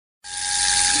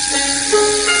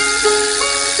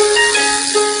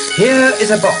Here is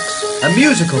a box, a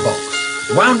musical box,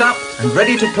 wound up and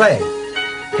ready to play.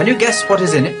 Can you guess what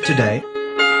is in it today? Put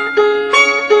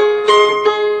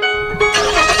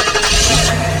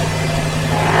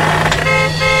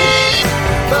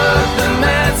the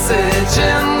message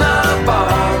in the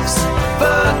box.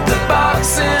 Put the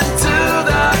box into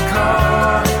the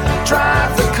car.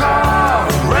 Drive the car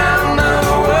around the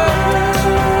world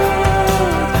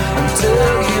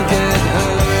until you get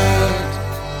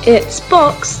hurt. It's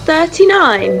Box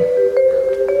 39.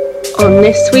 On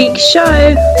this week's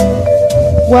show,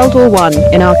 World War I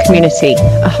in our community,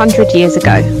 100 years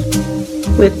ago.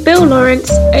 With Bill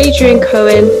Lawrence, Adrian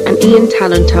Cohen and Ian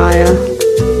Tallentire.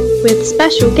 With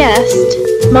special guest,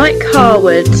 Mike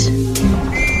Harwood.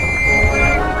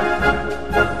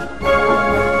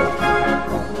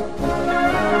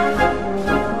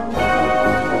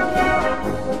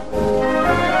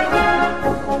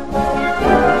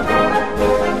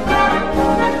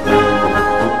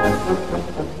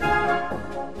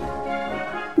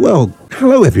 Well,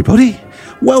 hello everybody.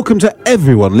 Welcome to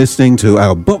everyone listening to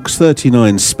our Box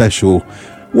 39 special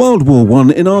World War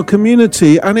I in our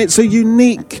community, and it's a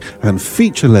unique and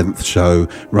feature-length show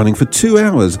running for 2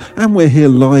 hours, and we're here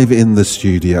live in the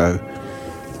studio.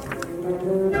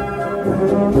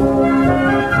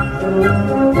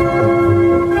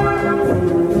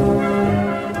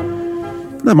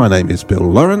 Now, my name is Bill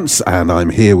Lawrence, and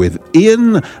I'm here with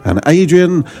Ian and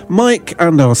Adrian, Mike,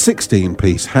 and our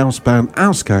 16-piece house band,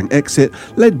 Ausgang Exit,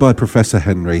 led by Professor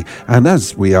Henry. And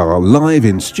as we are live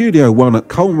in Studio 1 at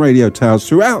Colne Radio Towers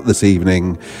throughout this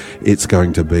evening, it's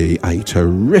going to be a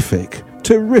terrific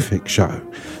show.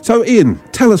 So, Ian,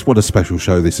 tell us what a special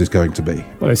show this is going to be.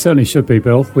 Well, it certainly should be,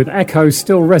 Bill. With echoes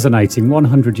still resonating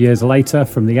 100 years later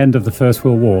from the end of the First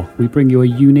World War, we bring you a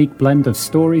unique blend of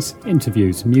stories,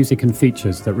 interviews, music and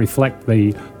features that reflect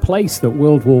the place that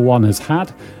World War I has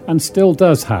had and still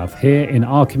does have here in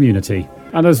our community.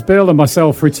 And as Bill and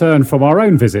myself return from our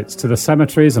own visits to the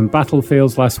cemeteries and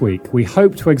battlefields last week, we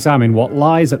hope to examine what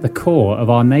lies at the core of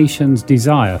our nation's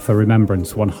desire for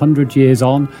remembrance 100 years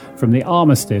on from the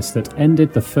armistice that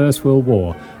ended the First World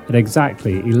War at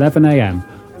exactly 11 a.m.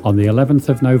 on the 11th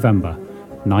of November,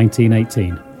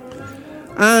 1918.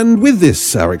 And with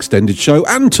this, our extended show,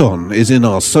 Anton is in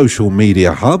our social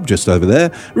media hub just over there,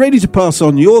 ready to pass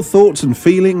on your thoughts and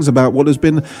feelings about what has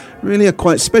been really a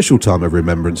quite special time of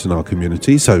remembrance in our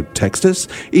community. So text us,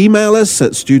 email us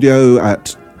at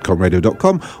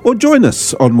studio@colneradio.com, or join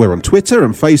us we're on Twitter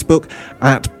and Facebook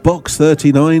at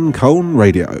Box39 Colne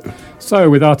Radio. So,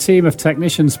 with our team of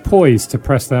technicians poised to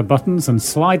press their buttons and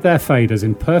slide their faders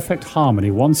in perfect harmony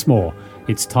once more,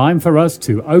 it's time for us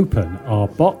to open our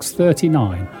Box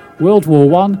 39 World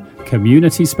War I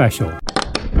Community Special.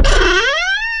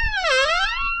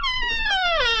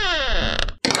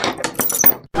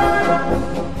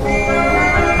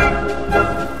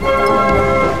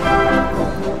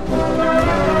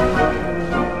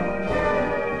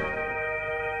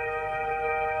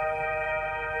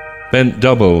 Bent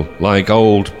double like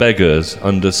old beggars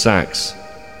under sacks,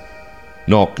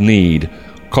 knock-kneed,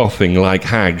 coughing like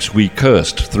hags, we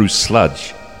cursed through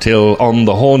sludge, till on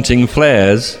the haunting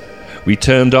flares we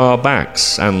turned our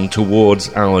backs and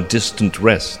towards our distant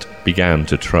rest began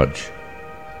to trudge.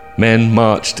 Men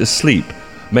marched asleep,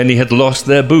 many had lost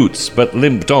their boots but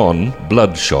limped on,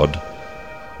 bloodshod.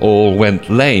 All went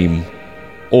lame,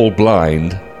 all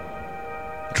blind,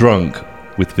 drunk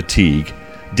with fatigue,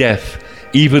 deaf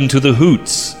even to the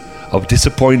hoots of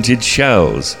disappointed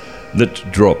shells that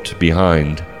dropped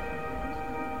behind.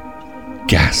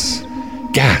 Gas,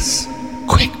 gas,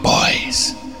 quick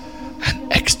boys, an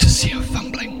ecstasy of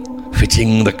fumbling,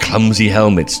 fitting the clumsy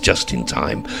helmets just in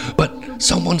time. But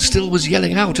someone still was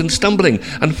yelling out and stumbling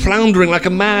and floundering like a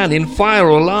man in fire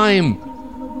or lime.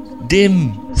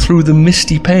 Dim through the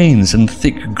misty panes and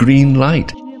thick green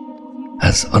light,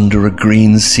 as under a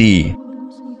green sea,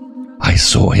 I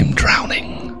saw him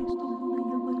drowning.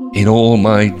 In all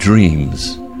my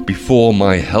dreams, before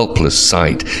my helpless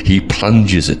sight, he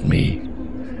plunges at me,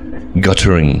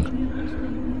 guttering,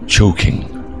 choking,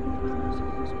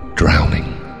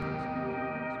 drowning.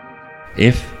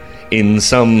 If, in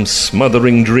some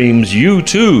smothering dreams, you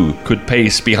too could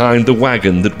pace behind the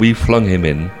wagon that we flung him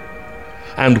in,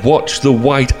 and watch the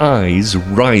white eyes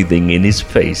writhing in his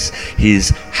face,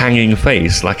 his hanging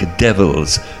face like a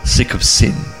devil's sick of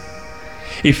sin.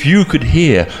 If you could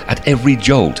hear at every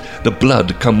jolt the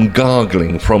blood come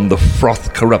gargling from the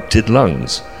froth-corrupted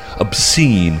lungs,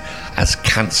 obscene as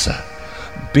cancer,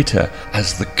 bitter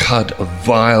as the cud of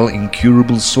vile,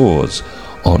 incurable sores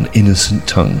on innocent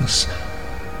tongues,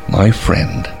 my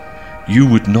friend, you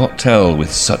would not tell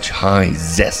with such high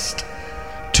zest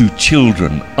to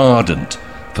children ardent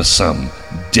for some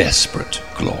desperate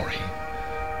glory.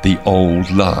 The old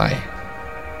lie,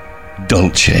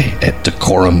 dulce et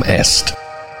decorum est,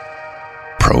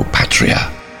 pro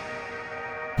patria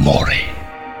mori.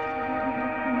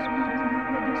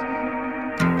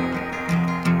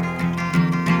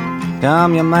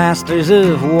 Come, you masters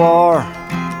of war,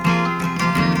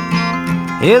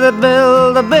 you that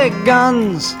build the big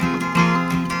guns,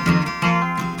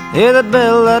 you that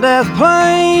build the death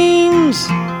planes,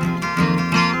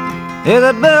 you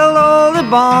that build all the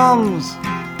bombs,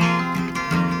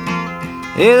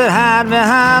 you that hide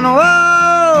behind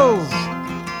walls,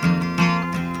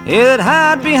 you that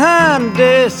hide behind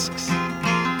discs.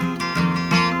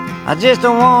 I just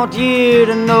don't want you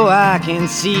to know I can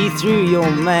see through your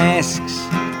masks.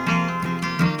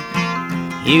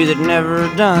 You that never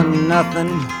done nothing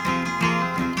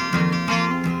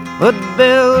but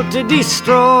build to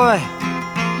destroy.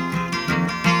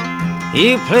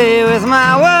 You play with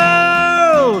my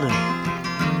world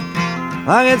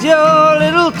like it's your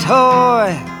little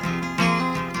toy.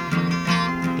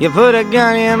 You put a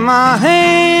gun in my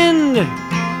hand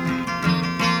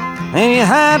and you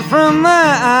hide from my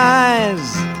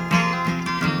eyes,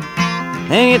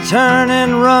 and you turn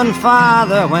and run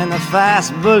farther when the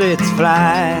fast bullets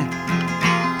fly.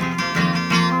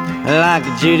 Like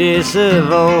Judas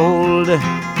of old,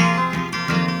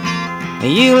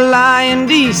 you lie and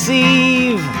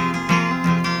deceive.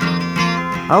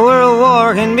 A world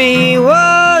war can be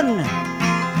won,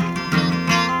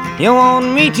 you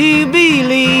want me to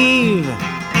believe.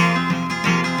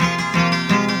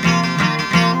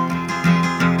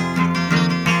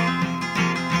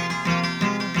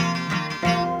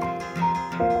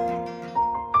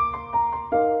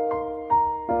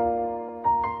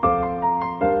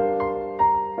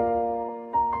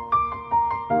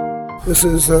 This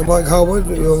is Mike Harwood,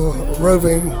 your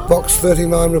roving Box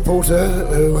 39 reporter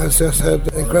who has just had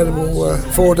incredible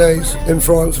 4 days in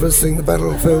France visiting the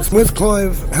battlefields with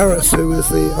Clive Harris, who is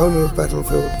the owner of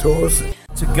Battlefield Tours.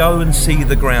 To go and see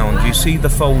the ground, you see the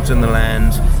folds in the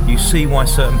land, you see why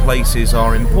certain places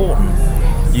are important.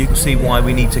 You can see why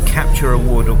we need to capture a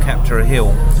wood or capture a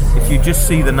hill. If you just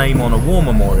see the name on a war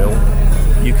memorial,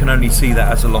 you can only see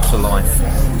that as a loss of life.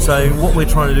 So what we're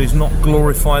trying to do is not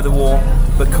glorify the war,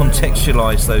 but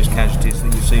contextualise those casualties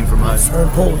that you've seen from home. So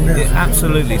important, yes. Yeah,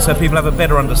 absolutely. So people have a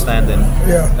better understanding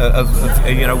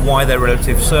of why their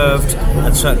relatives served,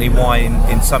 and certainly why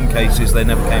in some cases they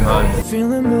never came home.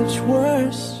 Feeling much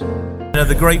worse.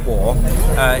 The Great War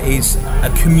is a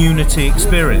community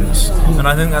experience, and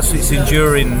I think that's its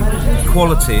enduring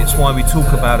quality. It's why we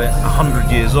talk about it 100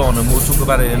 years on, and we'll talk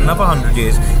about it in another 100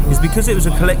 years, is because it was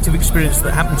a collective experience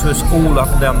that happened to us all up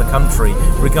and down the country,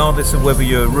 regardless of whether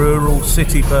you're a rural,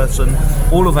 city person.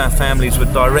 All of our families were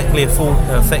directly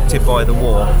affected by the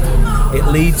war. It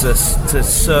leads us to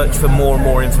search for more and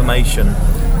more information,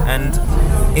 and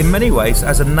in many ways,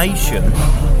 as a nation,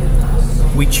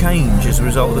 we change as a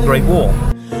result of the Great War.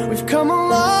 We've come a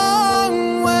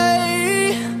long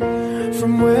way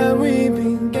from where we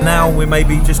began. Now we're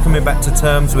maybe just coming back to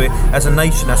terms with, as a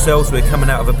nation ourselves, we're coming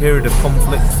out of a period of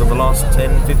conflict for the last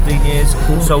 10, 15 years.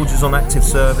 Soldiers on active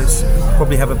service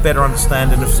probably have a better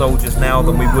understanding of soldiers now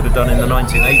than we would have done in the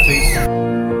 1980s.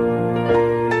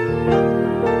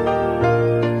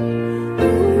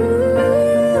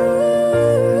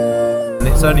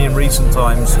 It's only in recent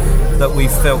times that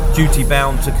we've felt duty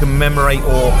bound to commemorate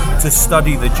or to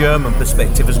study the German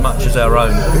perspective as much as our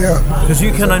own. Yeah. Because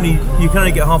you can only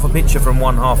get half a picture from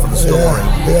one half of the story.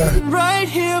 Yeah. Right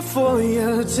here for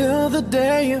you till the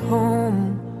day you're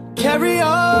home. Carry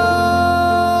on.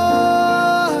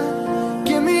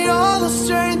 Give me all the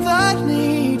strength I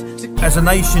need to. As a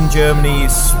nation, Germany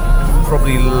is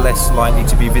probably less likely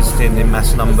to be visiting in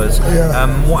mass numbers. Yeah.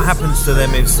 What happens to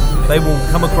them is they will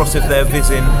come across, if they're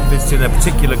visiting a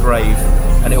particular grave,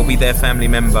 and it will be their family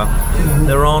member.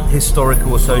 There aren't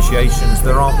historical associations,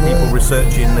 there aren't people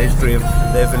researching the history of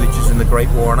their villages in the Great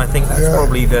War, and I think that's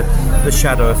probably the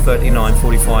shadow of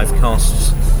 39-45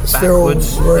 casts Still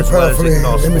backwards very as well as it powerfully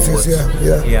casts images, forwards.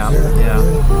 Yeah.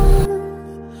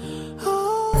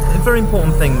 A very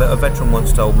important thing that a veteran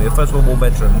once told me, a First World War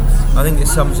veteran, I think it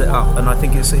sums it up, and I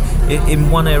think it's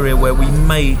in one area where we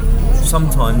may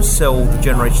sometimes sell the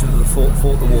generation that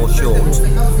fought the war short.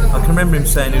 I can remember him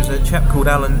saying, there was a chap called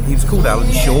Alan, he was called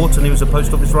Alan Short, and he was a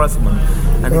post office rifleman,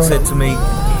 and he said to me,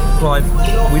 Clive,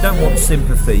 we don't want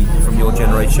sympathy from your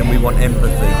generation, we want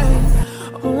empathy.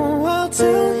 Oh, I'll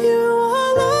tell you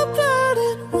all about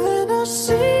it when I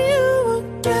see you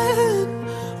again.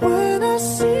 When I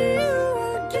see you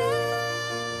again.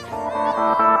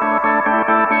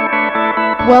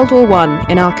 World War I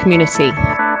in our community,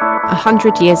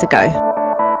 100 years ago.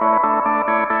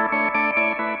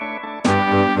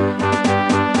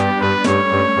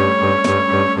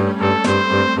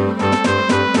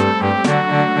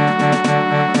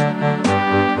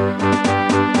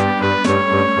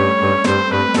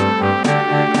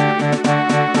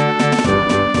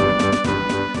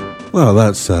 Well,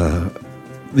 that's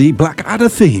the Blackadder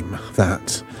theme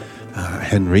that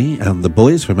Henry and the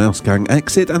boys from Ausgang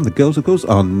Exit and the girls, of course,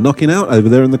 are knocking out over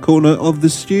there in the corner of the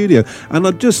studio. And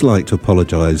I'd just like to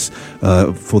apologise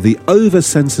for the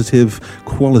oversensitive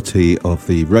quality of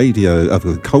the radio, of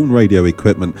the Colne radio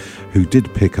equipment, who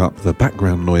did pick up the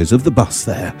background noise of the bus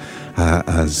there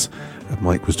as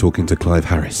Mike was talking to Clive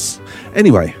Harris.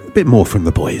 Anyway, a bit more from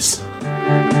the boys.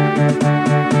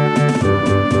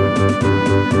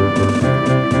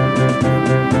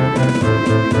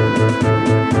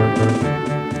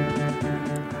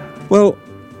 Well,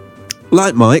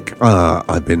 like Mike,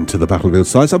 I've been to the battlefield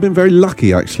sites. I've been very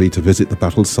lucky, actually, to visit the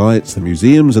battle sites, the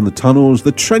museums and the tunnels,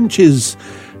 the trenches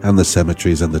and the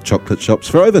cemeteries and the chocolate shops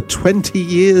for over 20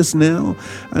 years now.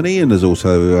 And Ian is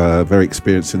also very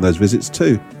experienced in those visits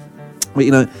too. But,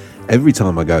 you know, every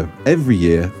time I go, every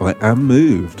year, I am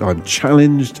moved. I'm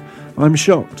challenged. I'm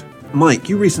shocked. Mike,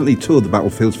 you recently toured the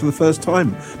battlefields for the first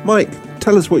time. Mike,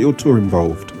 tell us what your tour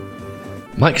involved.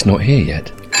 Mike's not here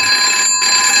yet.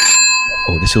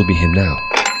 Oh, this will be him now.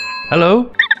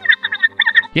 Hello?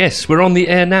 Yes, we're on the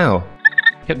air now.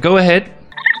 Yep, go ahead.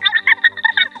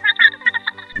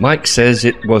 Mike says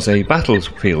it was a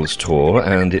battlefields tour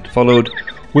and it followed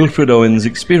Wilfred Owen's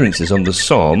experiences on the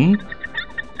Somme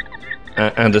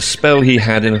and a spell he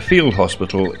had in a field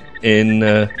hospital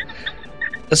in...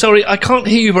 Sorry, I can't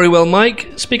hear you very well,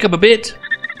 Mike. Speak up a bit.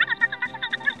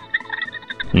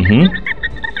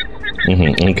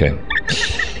 Okay.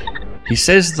 He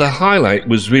says the highlight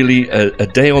was really a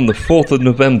day on the 4th of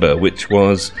November, which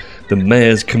was the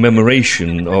Mayor's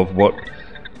commemoration of what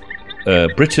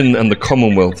Britain and the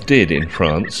Commonwealth did in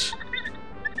France,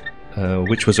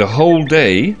 which was a whole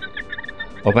day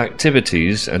of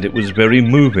activities, and it was very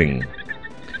moving.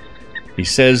 He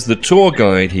says the tour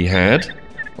guide he had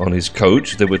on his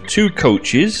coach, there were 2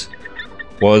 coaches,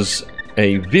 was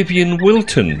a Vivian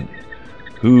Wilton,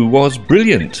 who was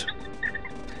brilliant.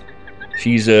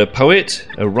 She's a poet,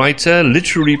 a writer,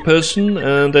 literary person,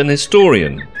 and an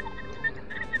historian.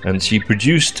 And she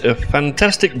produced a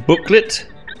fantastic booklet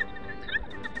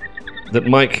that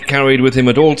Mike carried with him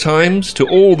at all times to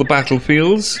all the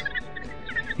battlefields,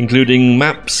 including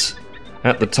maps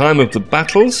at the time of the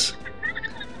battles,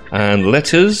 and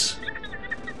letters,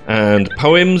 and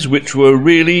poems which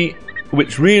really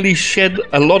shed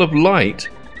a lot of light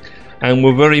and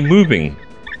were very moving.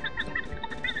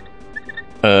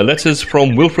 Letters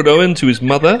from Wilfred Owen to his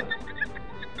mother.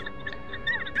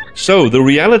 So the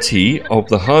reality of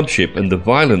the hardship and the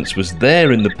violence was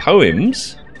there in the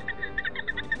poems,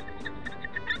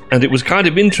 and it was kind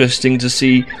of interesting to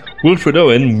see Wilfred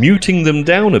Owen muting them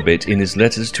down a bit in his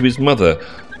letters to his mother,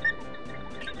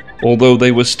 although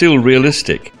they were still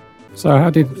realistic. So how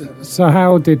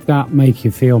did that make you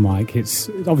feel, Mike? It's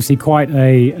obviously quite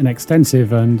an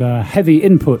extensive and heavy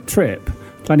input trip.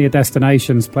 Plenty of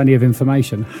destinations, plenty of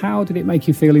information. How did it make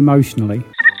you feel emotionally?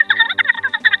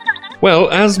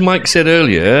 Well, as Mike said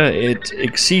earlier, it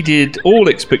exceeded all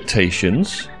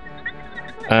expectations.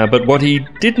 But what he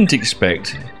didn't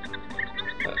expect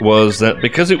was that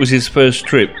because it was his first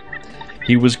trip,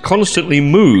 he was constantly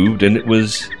moved and it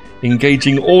was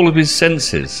engaging all of his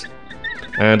senses.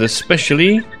 And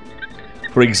especially,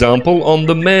 for example, on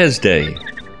the Mayor's Day,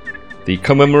 the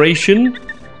commemoration,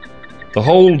 the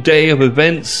whole day of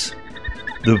events,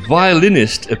 the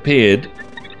violinist appeared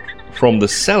from the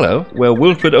cellar where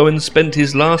Wilfred Owen spent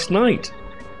his last night,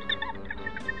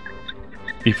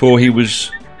 before he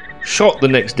was shot the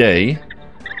next day,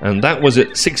 and that was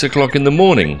at 6 o'clock in the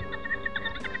morning.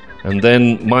 And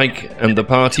then Mike and the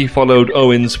party followed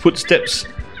Owen's footsteps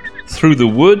through the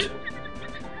wood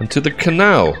and to the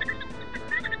canal,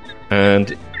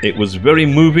 and it was very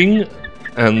moving,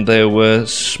 and there were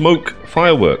smoke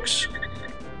fireworks.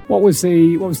 What was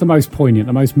the most poignant,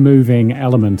 the most moving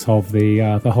element of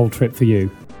the whole trip for you?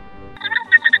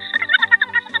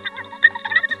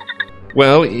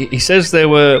 Well, he says there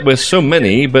were so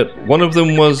many, but one of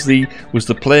them was the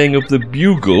playing of the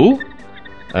bugle,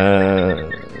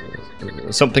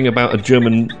 something about a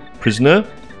German prisoner,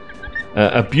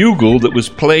 a bugle that was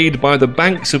played by the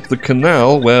banks of the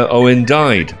canal where Owen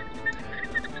died,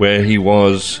 where he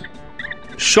was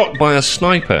shot by a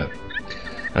sniper.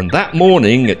 And that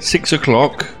morning at 6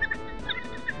 o'clock,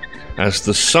 as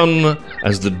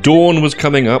the dawn was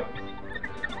coming up,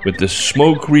 with the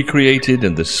smoke recreated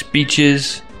and the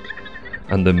speeches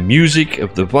and the music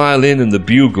of the violin and the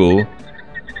bugle,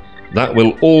 that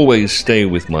will always stay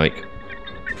with Mike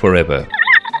forever.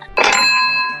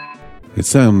 It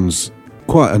sounds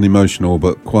quite an emotional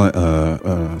but quite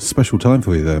a special time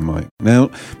for you there, Mike. Now,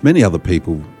 many other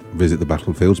people visit the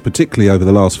battlefields, particularly over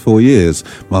the last 4 years,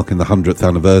 marking the 100th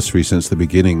anniversary since the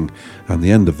beginning and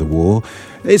the end of the war.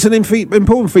 It's an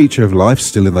important feature of life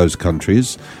still in those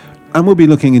countries, and we'll be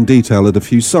looking in detail at a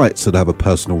few sites that have a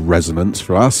personal resonance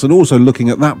for us, and also looking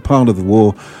at that part of the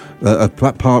war,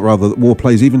 that war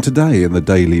plays even today in the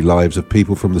daily lives of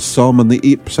people from the Somme and the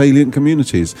Ypres salient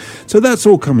communities. So that's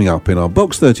all coming up in our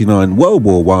Box 39 World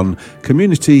War I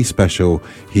community special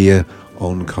here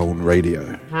on Colne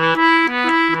Radio.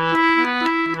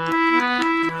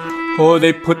 Oh,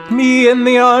 they put me in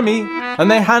the army and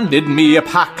they handed me a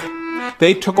pack.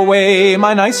 They took away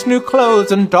my nice new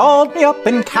clothes and dolled me up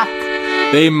in cack.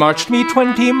 They marched me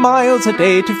 20 miles a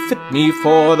day to fit me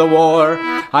for the war.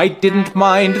 I didn't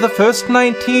mind the first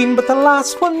 19, but the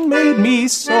last one made me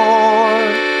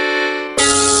sore.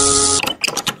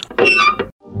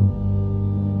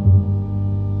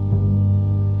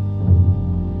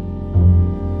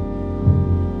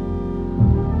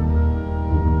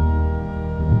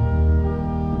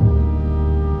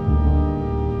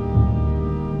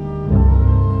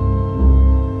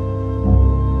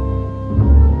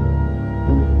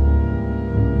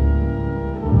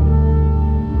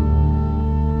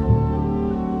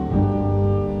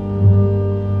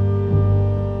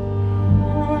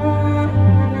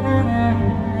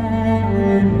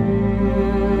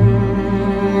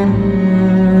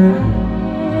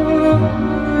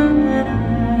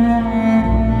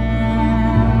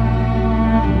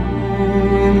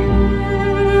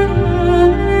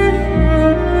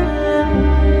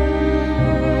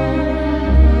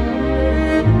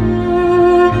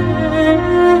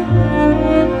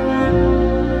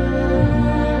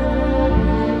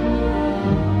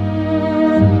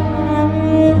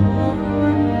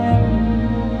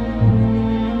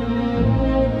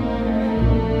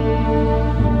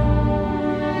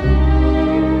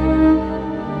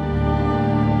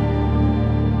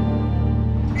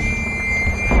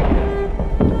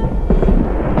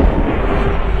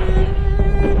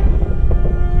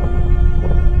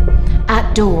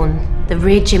 Dawn, the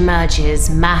ridge emerges,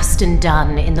 massed and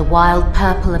dun in the wild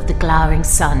purple of the glowering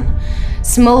sun,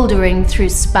 smouldering through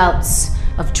spouts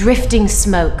of drifting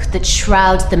smoke that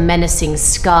shroud the menacing,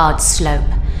 scarred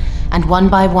slope, and one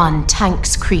by one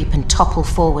tanks creep and topple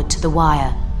forward to the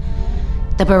wire.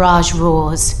 The barrage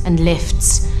roars and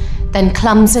lifts, then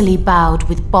clumsily bowed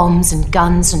with bombs and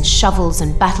guns and shovels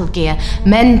and battle gear,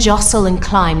 men jostle and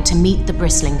climb to meet the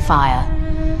bristling fire.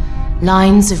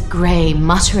 Lines of grey,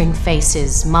 muttering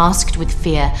faces, masked with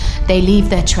fear, they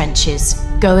leave their trenches,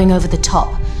 going over the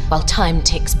top, while time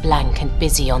ticks blank and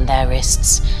busy on their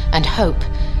wrists, and hope,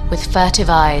 with furtive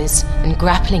eyes and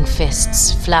grappling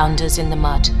fists, flounders in the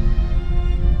mud.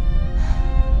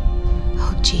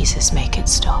 Oh, Jesus, make it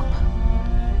stop.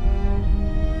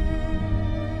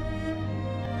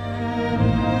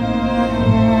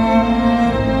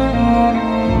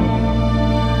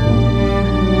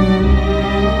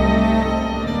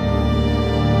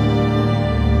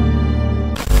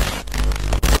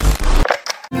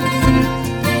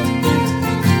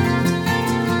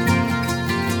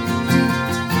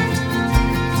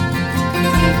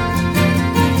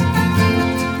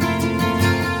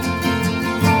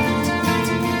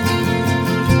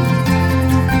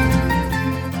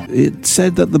 It's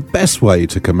said that the best way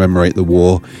to commemorate the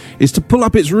war is to pull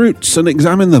up its roots and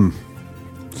examine them.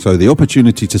 So the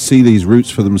opportunity to see these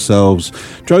roots for themselves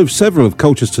drove several of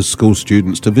Colchester school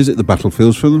students to visit the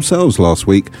battlefields for themselves last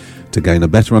week to gain a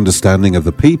better understanding of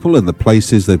the people and the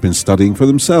places they've been studying for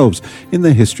themselves in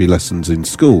their history lessons in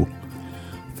school.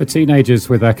 For teenagers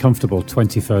with their comfortable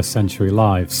 21st century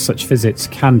lives, such visits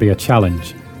can be a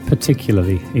challenge,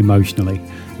 particularly emotionally,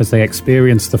 as they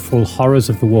experience the full horrors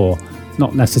of the war,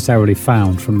 not necessarily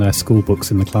found from their school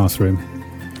books in the classroom.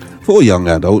 For young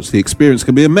adults, the experience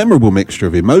can be a memorable mixture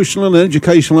of emotional and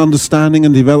educational understanding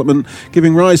and development,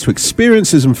 giving rise to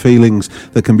experiences and feelings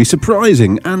that can be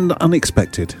surprising and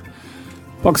unexpected.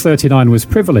 Box 39 was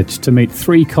privileged to meet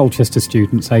 3 Colchester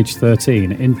students aged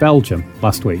 13 in Belgium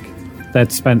last week.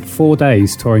 They'd spent 4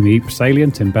 days touring the Ypres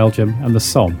salient in Belgium and the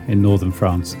Somme in northern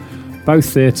France,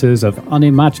 both theatres of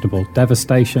unimaginable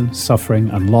devastation, suffering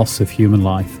and loss of human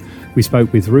life. We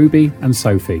spoke with Ruby and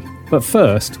Sophie, but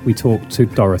first we talked to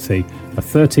Dorothy, a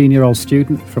 13-year-old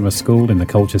student from a school in the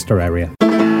Colchester area.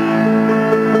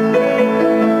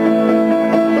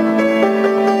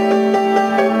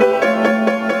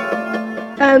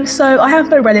 So I have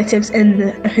no relatives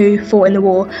who fought in the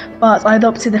war, but I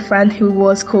adopted a friend who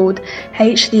was called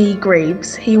H.D.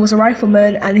 Greaves. He was a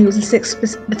rifleman and he was in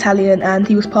 6th Battalion and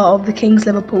he was part of the King's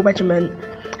Liverpool Regiment.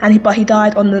 But he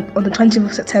died on the 20th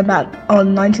of September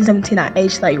on 1917 at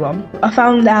age 31. I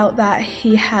found out that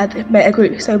he had met a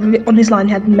group, so on his line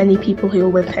he had many people who were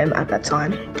with him at that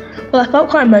time. Well, I felt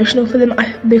quite emotional for them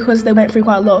because they went through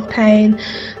quite a lot of pain,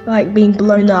 like being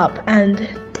blown up and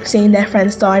seeing their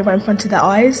friends die right in front of their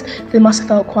eyes. They must have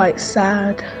felt quite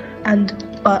sad and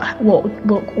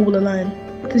all alone.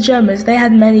 The Germans, they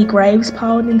had many graves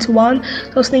piled into one.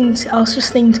 So I was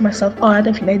just thinking to myself, I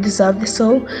don't think they deserve this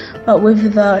all. But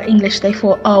with the English, they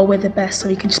thought, we're the best, so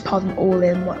we can just pile them all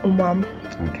in one.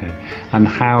 Okay. And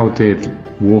how did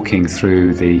walking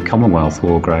through the Commonwealth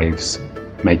war graves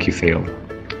make you feel?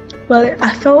 Well,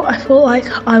 I felt like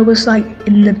I was like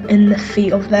in the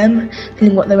feet of them,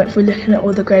 feeling what they went through, looking at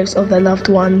all the graves of their loved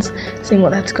ones, seeing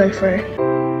what they had to go through.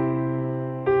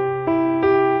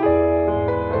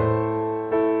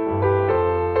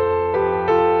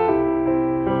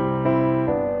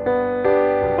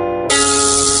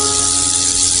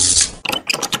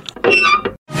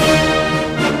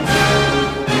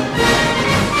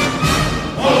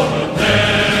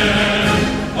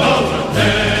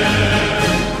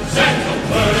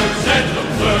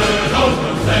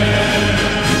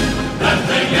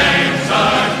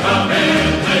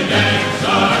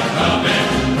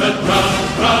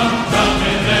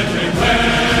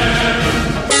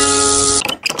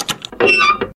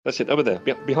 That's it, over there,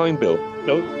 behind Bill.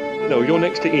 No, you're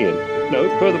next to Ian. No,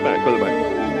 further back.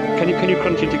 Can you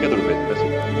crunch in together a bit? That's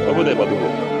it. Over there by the wall.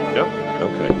 Yeah?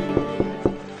 Okay.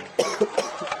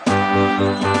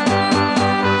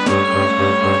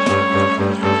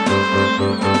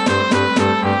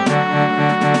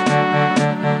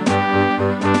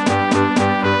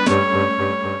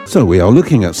 So we are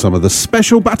looking at some of the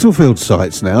special battlefield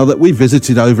sites now that we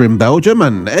visited over in Belgium,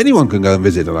 and anyone can go and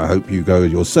visit, and I hope you go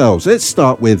yourselves. Let's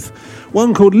start with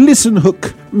one called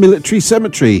Lissenhoek Military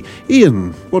Cemetery.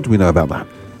 Ian, what do we know about that?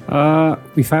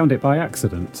 We found it by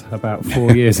accident about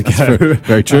 4 years ago. Very,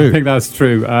 very true. I think that's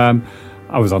true.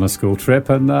 I was on a school trip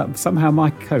and somehow my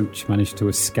coach managed to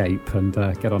escape and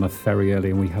get on a ferry early,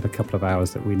 and we had a couple of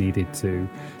hours that we needed to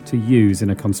use in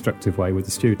a constructive way with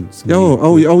the students. I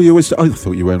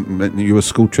thought you were a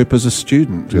school trip as a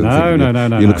student.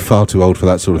 No. You look far too old for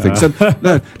that sort of thing. So,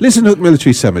 no, Lissenhoek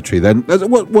Military Cemetery then.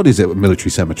 What is it, a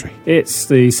military cemetery? It's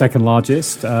the second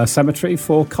largest cemetery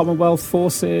for Commonwealth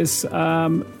forces,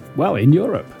 in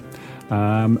Europe.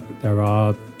 There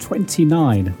are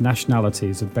 29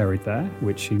 nationalities are buried there,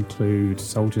 which include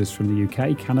soldiers from the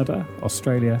UK, Canada,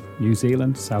 Australia, New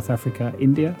Zealand, South Africa,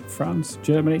 India, France,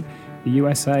 Germany, the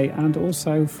USA, and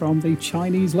also from the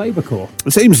Chinese Labour Corps.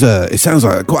 It sounds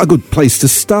like quite a good place to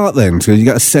start then, because you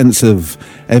get a sense of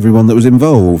everyone that was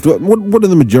involved. What are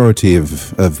the majority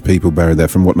of people buried there?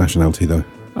 From what nationality, though?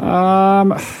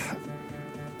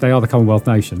 They are the Commonwealth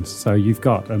nations, so you've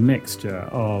got a mixture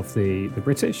of the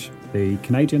British, the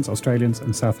Canadians, Australians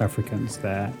and South Africans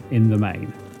there in the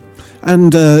main.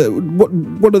 And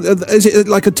is it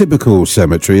like a typical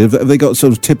cemetery? Have they got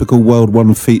sort of typical World War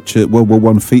I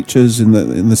features in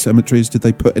the cemeteries? Did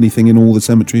they put anything in all the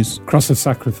cemeteries? Cross of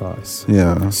sacrifice.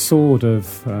 Yeah. Sword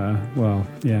of,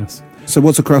 yes. So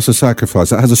what's a cross of sacrifice?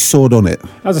 That has a sword on it.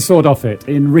 Has a sword off it.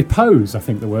 In repose, I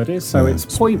think the word is. So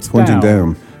it's pointing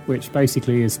down. Which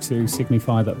basically is to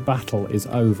signify that battle is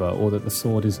over, or that the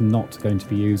sword is not going to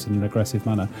be used in an aggressive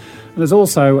manner. And there's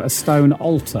also a stone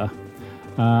altar,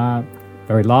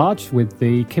 very large, with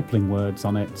the Kipling words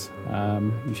on it.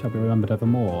 You shall be remembered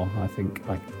evermore. I think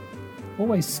I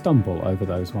always stumble over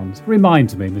those ones.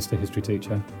 Remind me, Mr. History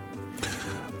Teacher.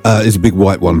 It's a big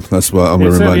white one. That's what I'm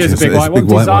going to remind you. It is a big white one,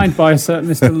 designed by a certain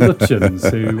Mr. Lutyens,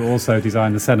 who also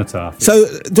designed the cenotaph. So,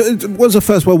 what's the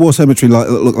First World War cemetery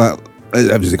look like?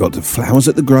 Has it got flowers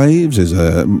at the graves? Is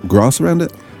there grass around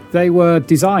it? They were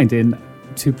designed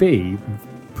to be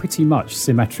pretty much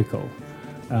symmetrical.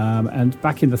 And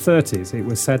back in the 30s, it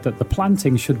was said that the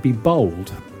planting should be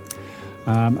bold.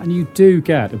 And you do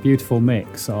get a beautiful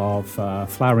mix of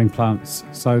flowering plants,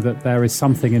 so that there is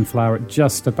something in flower at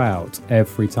just about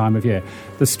every time of year.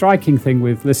 The striking thing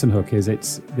with Lissenhoek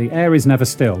is the air is never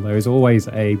still. There is always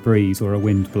a breeze or a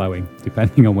wind blowing,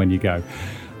 depending on when you go.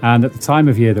 And at the time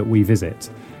of year that we visit,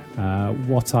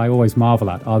 what I always marvel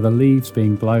at are the leaves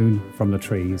being blown from the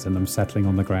trees and them settling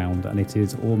on the ground, and it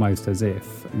is almost as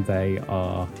if they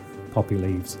are poppy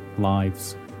leaves,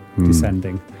 lives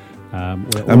descending.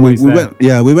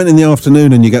 We went in the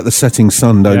afternoon, and you get the setting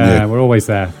sun, don't you? Yeah, we're always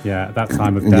there. Yeah, at that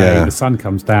time of day, the sun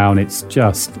comes down. It's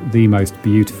just the most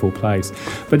beautiful place.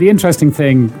 But the interesting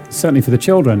thing, certainly for the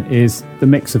children, is the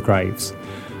mix of graves.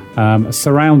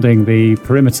 Surrounding the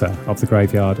perimeter of the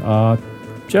graveyard are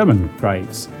German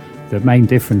graves. The main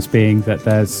difference being that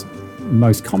there's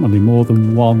most commonly more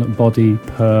than one body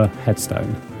per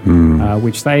headstone,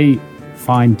 which they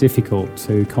find difficult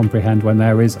to comprehend when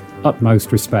there is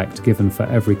utmost respect given for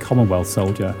every Commonwealth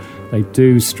soldier. They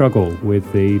do struggle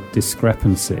with the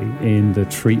discrepancy in the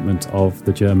treatment of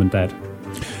the German dead.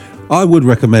 I would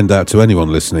recommend that to anyone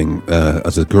listening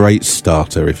as a great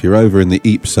starter. If you're over in the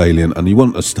Ypres salient and you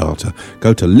want a starter,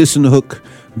 go to Lissenhoek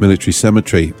Military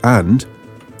Cemetery, and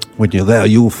when you're there,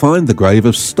 you'll find the grave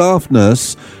of Staff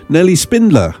Nurse Nellie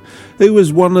Spindler, who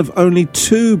was one of only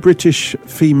 2 British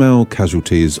female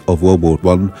casualties of World War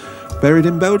I buried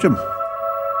in Belgium.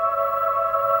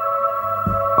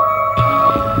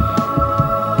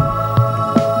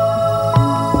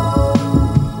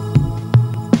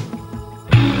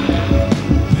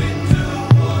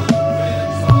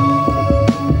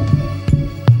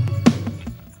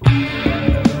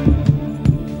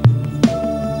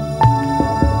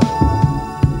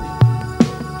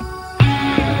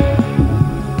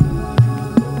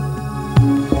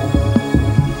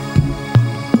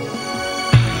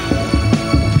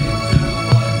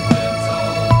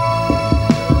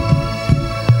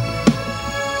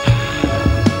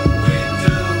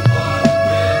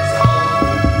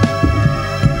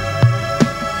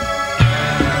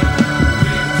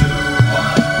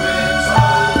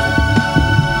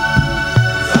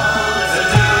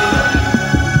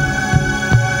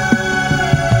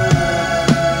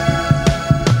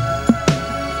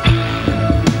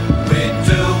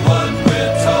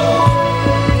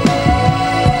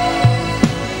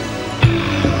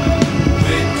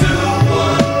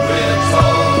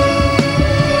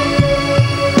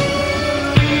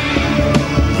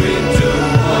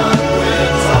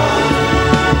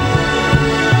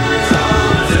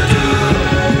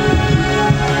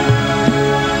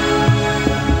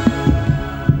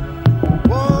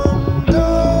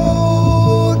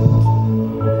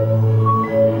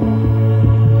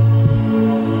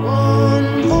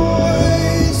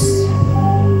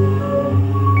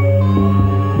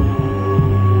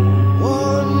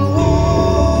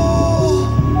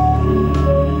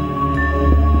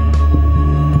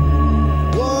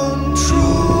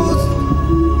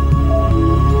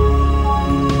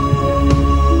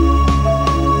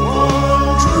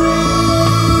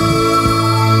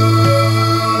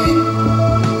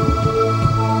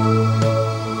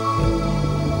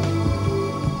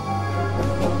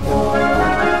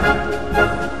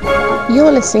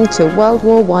 You're listening to World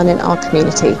War I in Our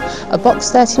Community, a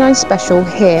Box 39 special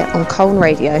here on Colne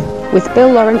Radio, with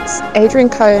Bill Lawrence, Adrian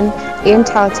Cohen, Ian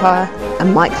Talatire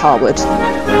and Mike Harwood.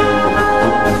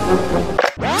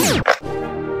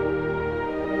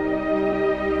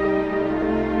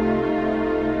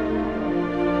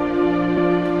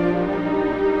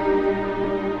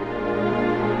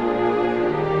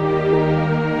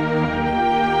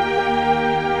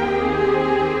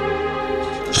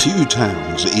 Few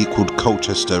towns equalled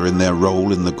Colchester in their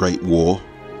role in the Great War.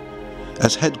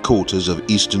 As headquarters of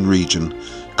Eastern Region,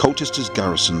 Colchester's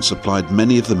garrison supplied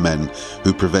many of the men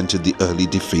who prevented the early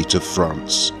defeat of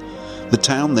France. The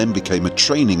town then became a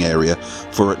training area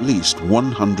for at least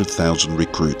 100,000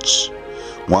 recruits.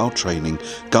 While training,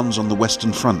 guns on the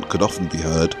Western Front could often be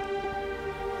heard.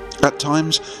 At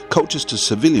times, Colchester's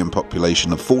civilian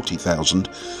population of 40,000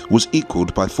 was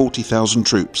equalled by 40,000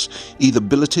 troops, either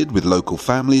billeted with local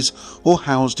families or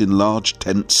housed in large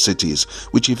tent cities,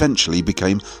 which eventually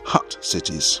became hut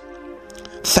cities.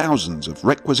 Thousands of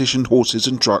requisitioned horses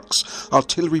and trucks,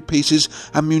 artillery pieces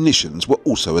and munitions were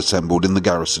also assembled in the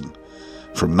garrison.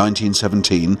 From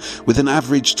 1917, with an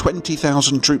average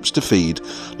 20,000 troops to feed,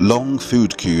 long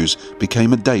food queues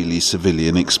became a daily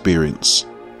civilian experience.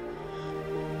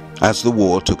 As the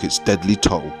war took its deadly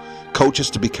toll,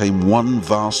 Colchester became one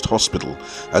vast hospital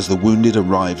as the wounded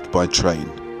arrived by train.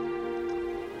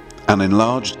 An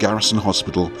enlarged garrison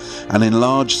hospital, an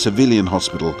enlarged civilian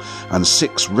hospital, and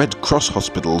 6 Red Cross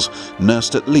hospitals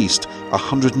nursed at least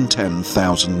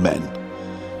 110,000 men.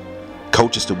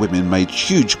 Colchester women made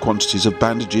huge quantities of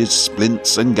bandages,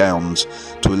 splints and gowns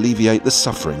to alleviate the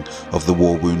suffering of the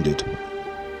war wounded.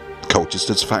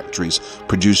 Colchester's factories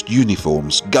produced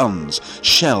uniforms, guns,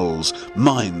 shells,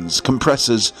 mines,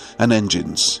 compressors and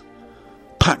engines.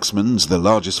 Paxman's, the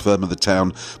largest firm of the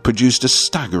town, produced a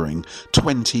staggering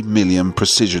 20 million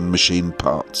precision machine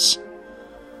parts.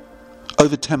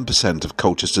 Over 10% of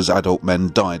Colchester's adult men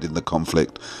died in the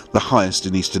conflict, the highest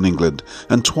in eastern England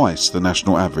and twice the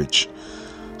national average.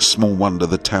 Small wonder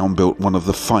the town built one of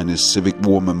the finest civic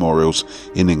war memorials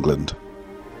in England.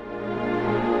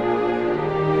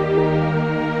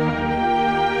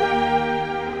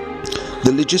 The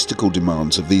logistical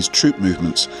demands of these troop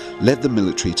movements led the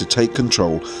military to take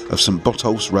control of St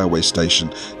Botolph's railway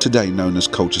station, today known as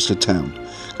Colchester Town,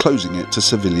 closing it to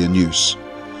civilian use.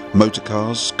 Motor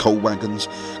cars, coal wagons,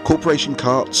 corporation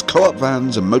carts, co-op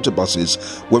vans and motor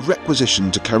buses were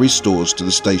requisitioned to carry stores to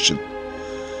the station.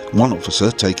 One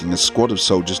officer, taking a squad of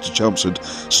soldiers to Chelmsford,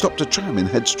 stopped a tram in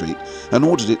Head Street and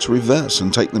ordered it to reverse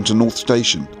and take them to North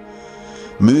Station.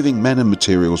 Moving men and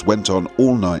materials went on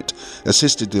all night,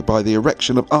 assisted by the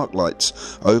erection of arc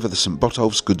lights over the St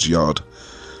Botolph's goods yard.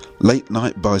 Late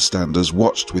night bystanders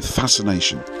watched with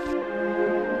fascination.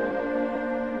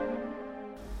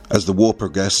 As the war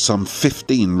progressed, some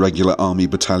 15 regular army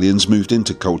battalions moved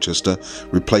into Colchester,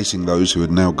 replacing those who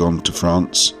had now gone to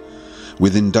France.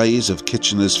 Within days of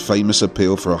Kitchener's famous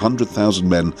appeal for 100,000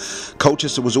 men,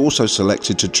 Colchester was also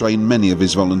selected to train many of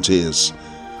his volunteers.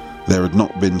 There had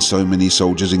not been so many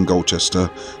soldiers in Colchester,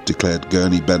 declared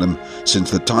Gurney Benham,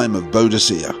 since the time of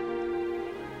Boadicea.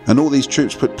 And all these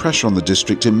troops put pressure on the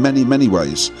district in many, many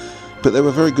ways, but they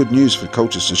were very good news for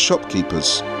Colchester's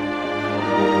shopkeepers.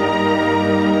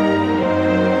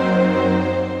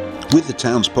 With the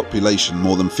town's population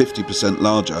more than 50%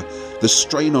 larger, the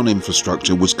strain on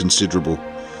infrastructure was considerable.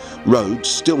 Roads,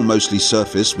 still mostly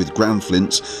surface with ground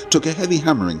flints, took a heavy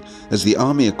hammering as the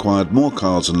army acquired more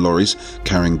cars and lorries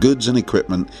carrying goods and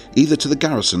equipment either to the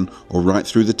garrison or right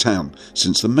through the town,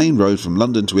 since the main road from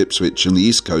London to Ipswich and the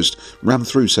East Coast ran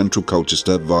through central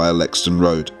Colchester via Lexton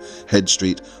Road, Head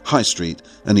Street, High Street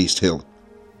and East Hill.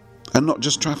 And not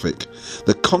just traffic.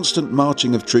 The constant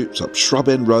marching of troops up Shrub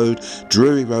End Road,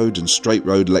 Drury Road and Straight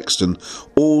Road, Lexton,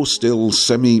 all still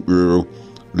semi-rural,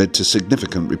 led to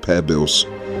significant repair bills.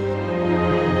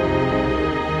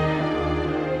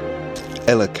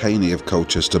 Ella Caney of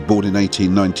Colchester, born in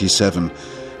 1897,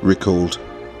 recalled,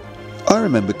 "I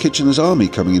remember Kitchener's army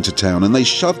coming into town and they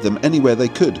shoved them anywhere they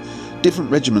could. Different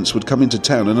regiments would come into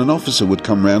town and an officer would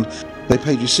come round. They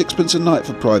paid you 6pence a night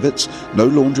for privates, no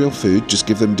laundry or food, just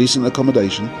give them decent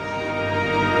accommodation."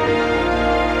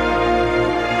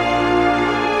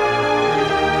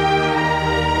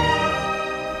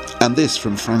 And this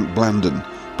from Frank Blandon,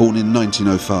 born in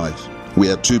 1905. "We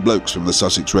had 2 blokes from the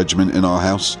Sussex Regiment in our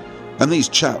house, and these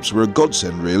chaps were a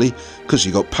godsend really, because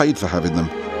you got paid for having them."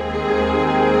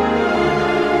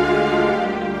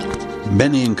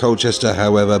 Many in Colchester,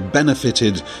 however,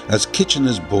 benefited as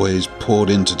Kitchener's boys poured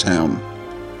into town.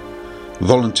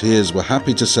 Volunteers were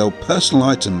happy to sell personal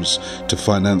items to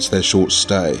finance their short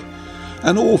stay,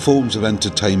 and all forms of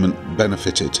entertainment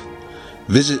benefited.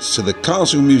 Visits to the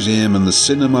Castle Museum and the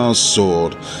cinemas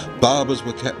soared, barbers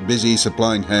were kept busy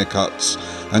supplying haircuts,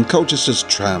 and Colchester's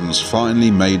trams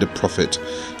finally made a profit,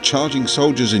 charging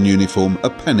soldiers in uniform a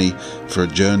penny for a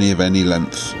journey of any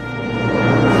length.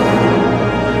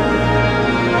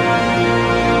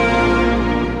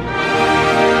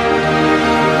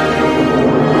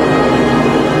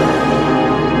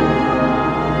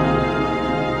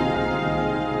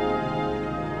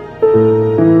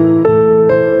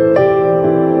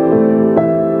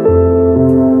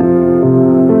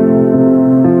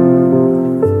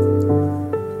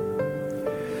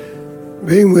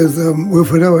 Being with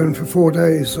Wilfred Owen for 4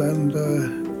 days and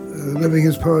living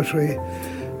his poetry,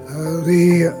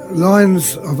 the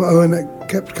lines of Owen that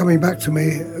kept coming back to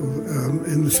me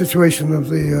in the situation of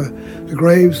the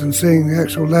graves and seeing the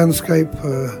actual landscape,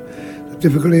 the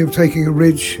difficulty of taking a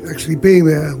ridge, actually being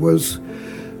there, was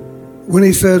when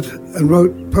he said and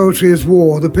wrote, "Poetry is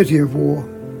war, the pity of war.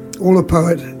 All a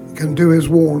poet can do is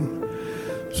warn."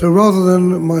 So rather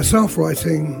than myself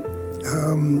writing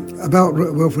about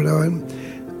Wilfred Owen,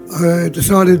 I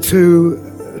decided to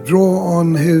draw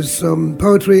on his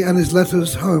poetry and his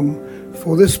letters home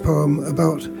for this poem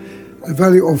about the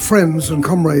value of friends and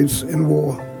comrades in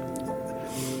war.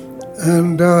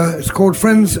 And it's called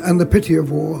Friends and the Pity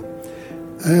of War.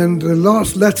 And the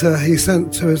last letter he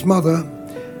sent to his mother,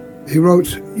 he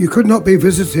wrote, "You could not be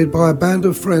visited by a band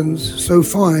of friends so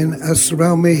fine as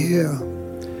surround me here."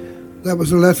 That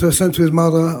was a letter sent to his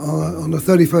mother on the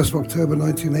 31st of October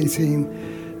 1918,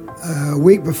 a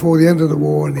week before the end of the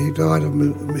war, and he died of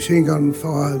machine gun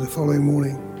fire the following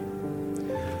morning.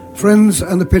 Friends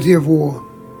and the Pity of War.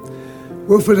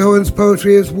 Wilfred Owen's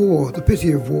poetry is war, the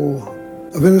pity of war,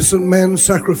 of innocent men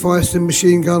sacrificed in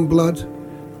machine gun blood.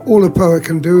 All a poet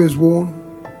can do is warn.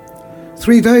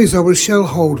 3 days I was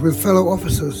shell-holed with fellow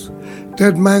officers,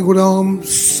 dead mangled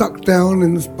arms sucked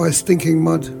down by stinking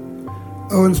mud.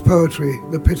 Owen's poetry,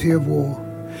 the pity of war.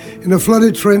 In a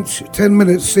flooded trench, 10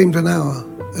 minutes seemed an hour,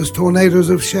 as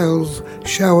tornadoes of shells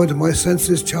showered my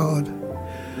senses charred.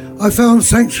 I found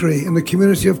sanctuary in the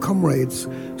community of comrades,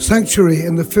 sanctuary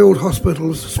in the field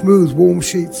hospital's smooth, warm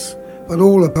sheets. But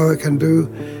all a poet can do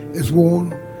is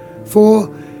warn. For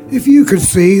if you could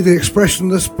see the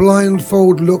expressionless,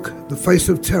 blindfold look, the face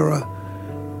of terror,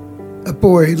 a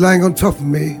boy lying on top of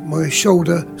me, my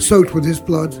shoulder soaked with his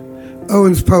blood.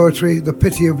 Owen's poetry, the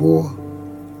pity of war.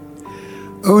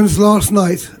 Owen's last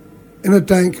night in a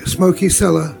dank, smoky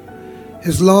cellar,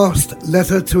 his last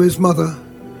letter to his mother.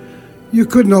 You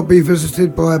could not be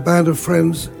visited by a band of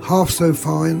friends half so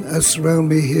fine as surround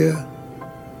me here.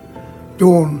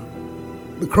 Dawn,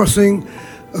 the crossing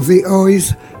of the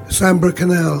Oise-Sambra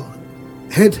Canal,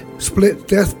 head split,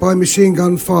 death by machine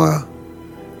gun fire.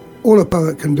 All a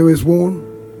poet can do is warn.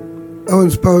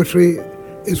 Owen's poetry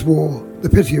is war, the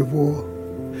pity of war.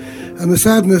 And the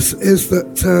sadness is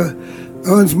that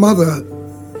Owen's mother,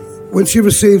 when she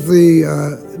received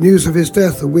the news of his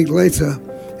death a week later,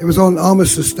 it was on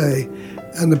Armistice Day,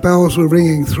 and the bells were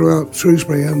ringing throughout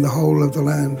Shrewsbury and the whole of the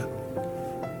land.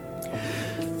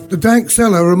 The dank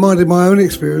cellar reminded my own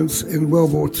experience in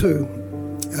World War II.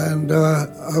 And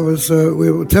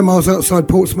we were 10 miles outside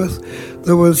Portsmouth.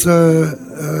 There was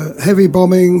heavy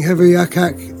bombing, heavy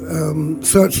ack-ack,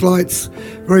 searchlights,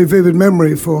 very vivid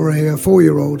memory for a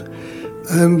 4-year-old.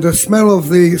 And the smell of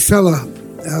the cellar,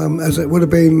 as it would have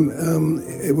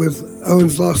been with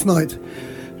Owen's last night,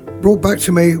 brought back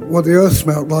to me what the earth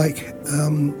smelled like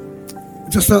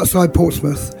just outside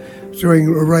Portsmouth during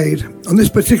a raid. On this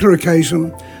particular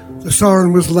occasion, the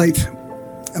siren was late,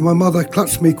 and my mother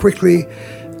clutched me quickly,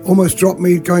 almost dropped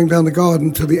me going down the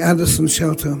garden to the Anderson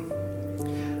shelter.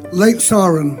 Late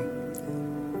siren,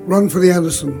 run for the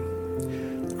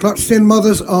Anderson. Clutched in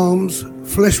mother's arms,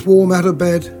 flesh warm out of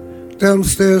bed,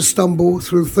 downstairs stumble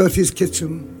through 30's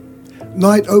kitchen.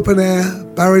 Night open air,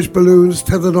 barrage balloons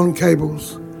tethered on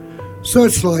cables.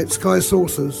 Searchlight sky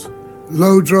saucers,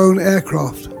 low drone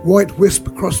aircraft, white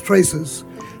wisp cross tracers.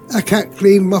 Ack-ack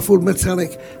clean muffled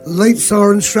metallic, late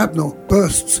siren shrapnel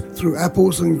bursts through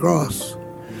apples and grass.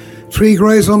 Tree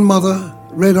greys on mother,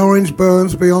 red-orange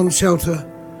burns beyond shelter.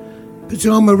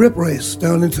 Pyjama rip race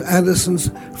down into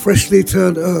Anderson's freshly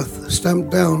turned earth, stamped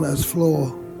down as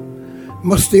floor.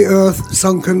 Musty earth,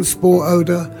 sunken spore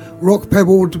odour,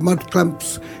 rock-pebbled mud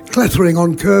clamps, clattering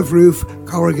on curved roof,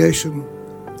 corrugation.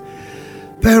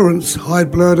 Parents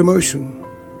hide blurred emotion,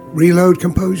 reload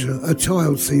composure, a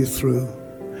child sees through.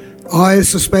 Eyes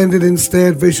suspended in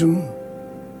stared vision.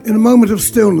 In a moment of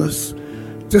stillness,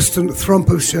 distant thump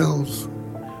of shells.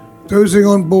 Dozing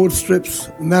on board strips,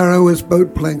 narrow as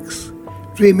boat planks,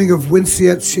 dreaming of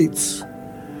Winciette sheets.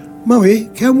 Mummy,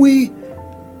 can we?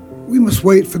 We must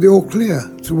wait for the all clear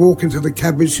to walk into the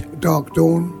cabbage dark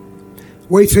dawn.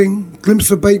 Waiting,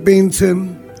 glimpse of baked bean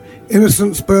tin,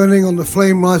 innocence burning on the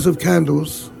flame rise of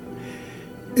candles.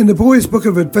 In the boy's book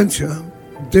of adventure,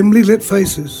 dimly lit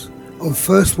faces of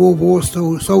First World War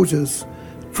soldiers,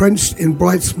 drenched in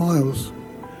bright smiles.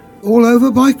 All over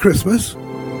by Christmas?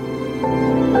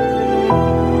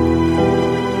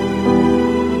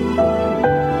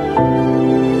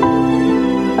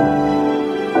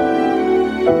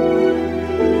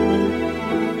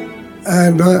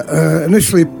 And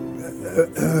initially,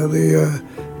 the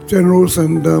generals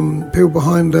and people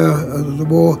behind the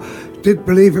war did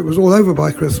believe it was all over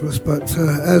by Christmas, but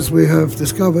as we have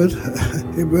discovered,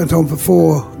 it went on for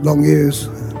 4 long years.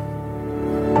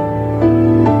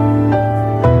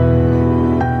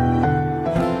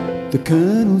 The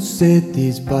colonel said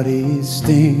these bodies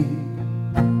stink.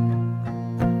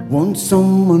 Won't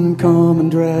someone come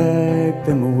and drag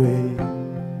them away?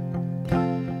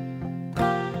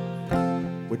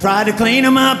 We tried to clean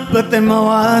them up, but they mow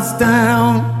us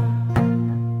down.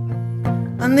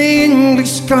 And the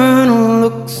English colonel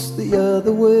looks the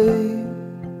other way.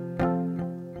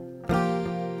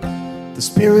 The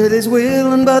spirit is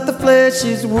willing, but the flesh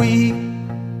is weak.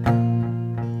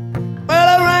 Well,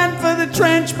 I ran for the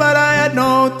trench, but I had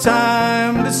no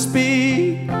time to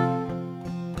speak.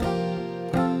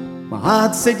 My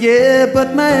heart said yeah,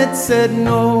 but my head said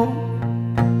no.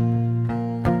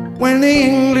 When the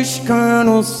English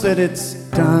colonel said it's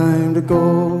time to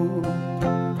go,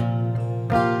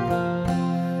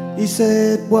 he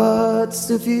said, what's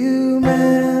a few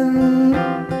men?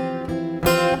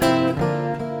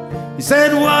 He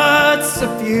said, what's a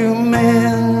few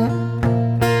men?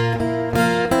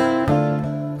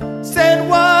 He said,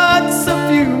 what's a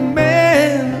few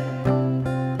men?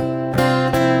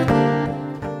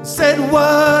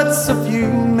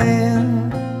 man.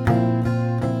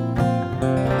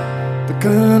 The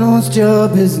colonel's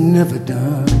job is never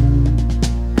done,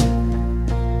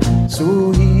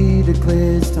 so he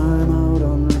declares time out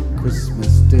on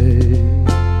Christmas Day.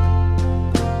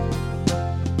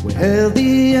 We held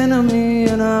the enemy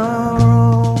in our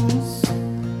arms,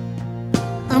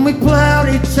 and we plowed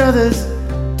each other's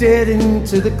dead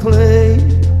into the clay.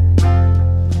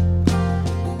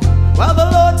 While the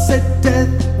Lord said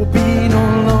death will be no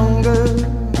longer,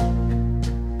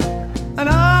 and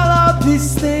all of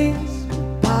these things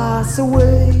will pass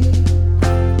away.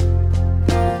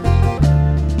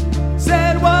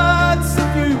 Said, what's a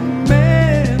few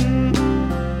men?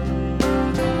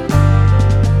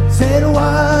 Said,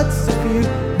 what's a few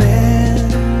men?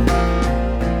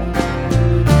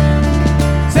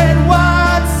 Said,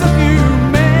 what's a few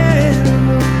men?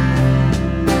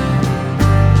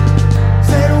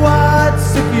 Said,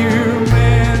 what's a few men?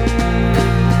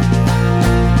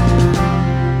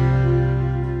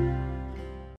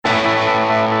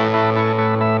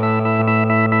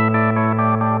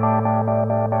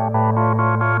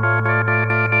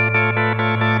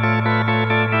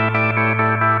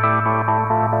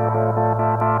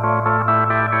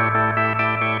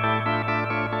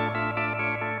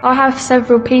 I have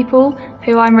several people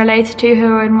who I'm related to who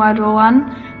are in World War One.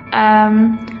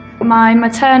 My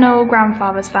maternal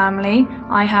grandfather's family,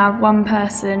 I have one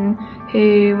person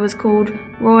who was called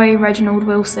Roy Reginald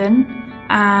Wilson,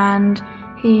 and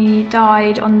he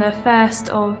died on the 1st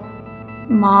of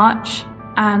March,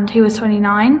 and he was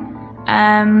 29.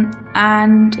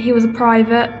 And he was a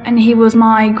private, and he was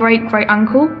my great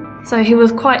uncle, so he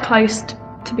was quite close,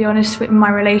 to be honest, with my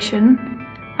relation.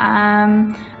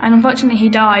 And unfortunately he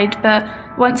died, but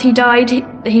once he died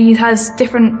he has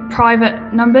different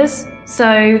private numbers, so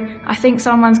I think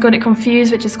someone's got it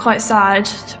confused, which is quite sad,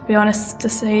 to be honest, to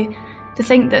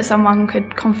think that someone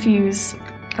could confuse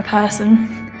a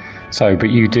person. So, but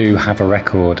you do have a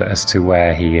record as to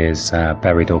where he is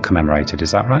buried or commemorated, is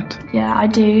that right? Yeah, I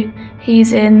do.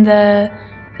 He's in the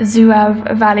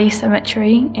Zouave Valley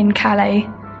Cemetery in Calais,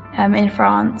 in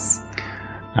France.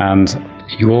 And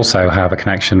you also have a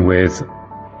connection with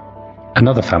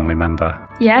another family member.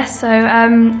 Yes, so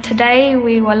today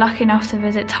we were lucky enough to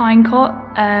visit Tynecott,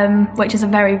 which is a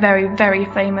very, very, very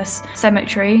famous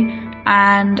cemetery,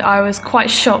 and I was quite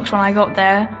shocked when I got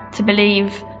there to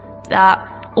believe that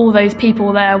all those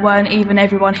people there weren't even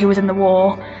everyone who was in the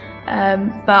war.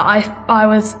 But I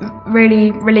was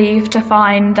really relieved to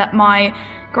find that my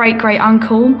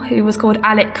great-great-uncle, who was called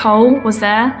Alec Cole, was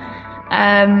there.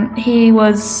 He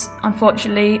was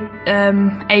unfortunately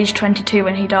aged 22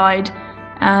 when he died.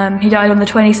 He died on the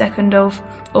 22nd of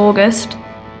August,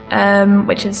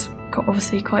 which is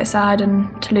obviously quite sad,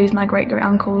 and to lose my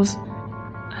great-great-uncles,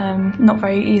 not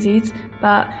very easy,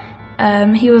 but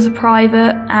he was a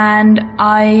private, and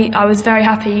I was very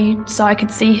happy so I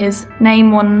could see his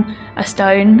name on a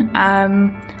stone.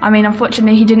 I mean,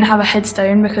 unfortunately he didn't have a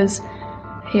headstone because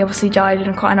he obviously died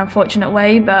in quite an unfortunate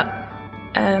way, but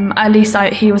at least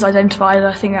he was identified.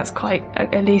 I think that's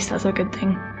at least that's a good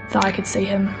thing, so I could see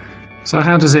him. So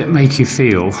how does it make you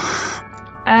feel?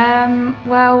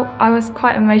 Well, I was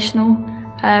quite emotional.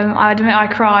 I admit I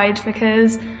cried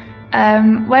because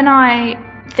when I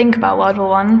think about World War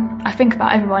One, I think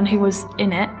about everyone who was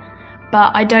in it,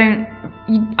 but I don't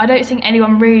think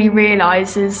anyone really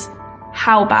realises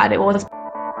how bad it was.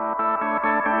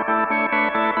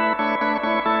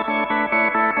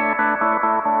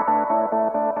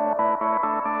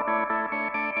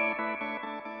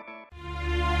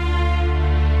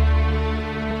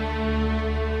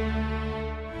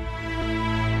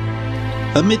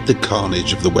 Amid the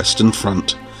carnage of the Western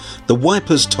Front, the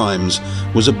Wipers Times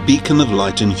was a beacon of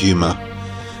light and humour.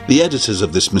 The editors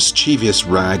of this mischievous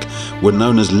rag were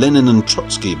known as Lenin and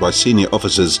Trotsky by senior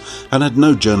officers and had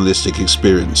no journalistic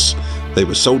experience. They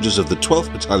were soldiers of the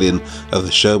 12th Battalion of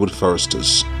the Sherwood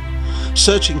Foresters.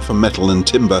 Searching for metal and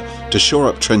timber to shore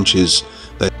up trenches,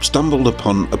 they stumbled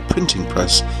upon a printing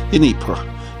press in Ypres,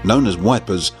 known as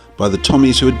Wipers by the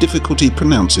Tommies who had difficulty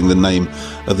pronouncing the name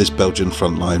of this Belgian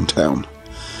frontline town.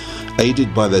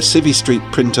 Aided by their Civvy Street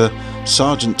printer,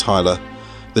 Sergeant Tyler,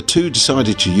 the two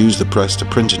decided to use the press to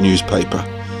print a newspaper.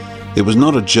 It was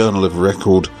not a journal of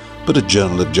record, but a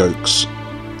journal of jokes.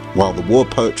 While the war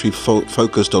poetry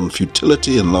focused on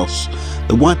futility and loss,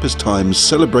 the Wipers Times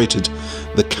celebrated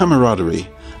the camaraderie,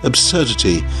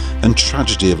 absurdity and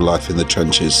tragedy of life in the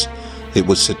trenches. It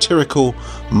was satirical,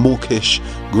 mawkish,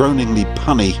 groaningly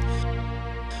punny,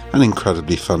 and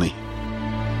incredibly funny.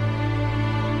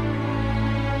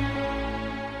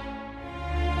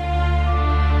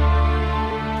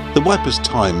 The Wipers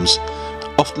Times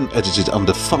often edited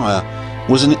under fire,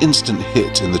 was an instant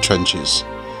hit in the trenches.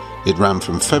 It ran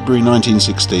from February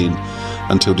 1916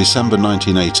 until December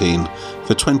 1918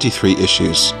 for 23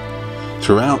 issues.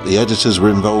 Throughout, the editors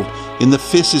were involved in the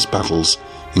fiercest battles,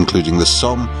 including the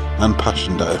Somme and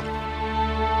Passchendaele.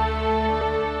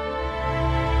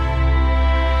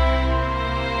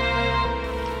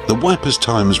 The Wipers'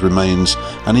 Times remains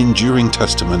an enduring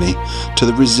testimony to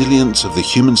the resilience of the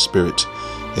human spirit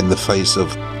in the face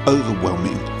of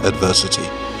overwhelming adversity.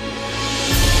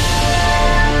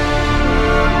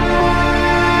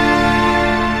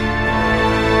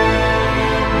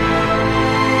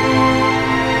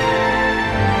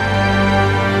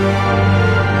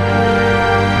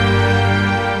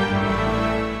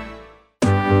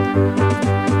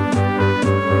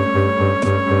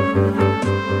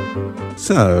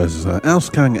 So, as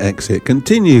Ausgang Exit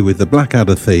continue with the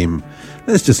Blackadder theme,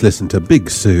 let's just listen to Big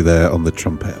Sue there on the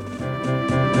trumpet.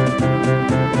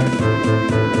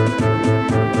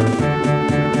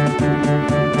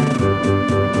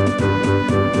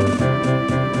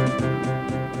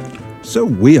 So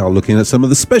we are looking at some of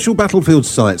the special battlefield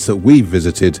sites that we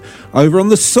visited over on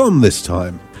the Somme this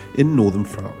time, in northern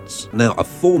France. Now, a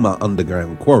former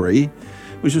underground quarry,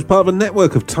 which was part of a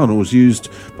network of tunnels used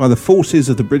by the forces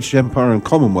of the British Empire and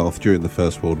Commonwealth during the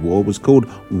First World War, was called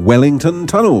Wellington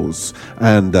Tunnels.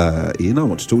 And Ian, I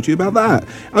want to talk to you about that.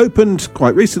 Opened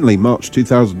quite recently, March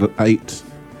 2008.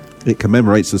 It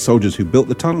commemorates the soldiers who built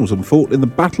the tunnels and fought in the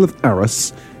Battle of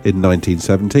Arras in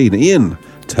 1917. Ian,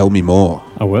 tell me more.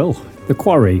 I will. The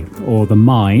quarry, or the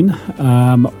mine,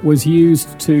 was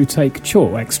used to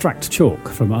extract chalk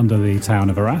from under the town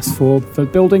of Arras for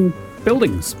building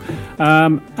buildings.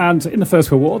 And in the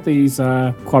First World War, these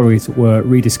quarries were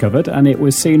rediscovered, and it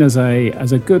was seen as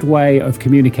a good way of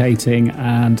communicating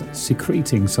and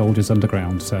secreting soldiers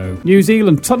underground. So New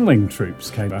Zealand tunnelling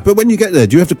troops came up. But when you get there,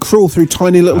 do you have to crawl through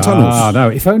tiny little tunnels? Ah, no.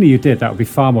 If only you did, that would be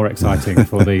far more exciting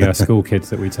for the school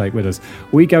kids that we take with us.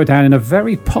 We go down in a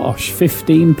very posh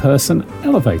 15-person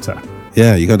elevator.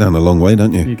 Yeah, you go down a long way,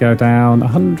 don't you? You go down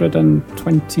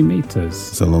 120 metres.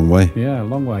 It's a long way. Yeah, a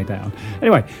long way down.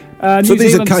 Anyway, so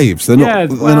these are caves. They're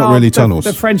not really tunnels.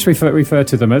 The French refer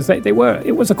to them as they were.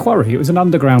 It was a quarry. It was an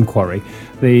underground quarry.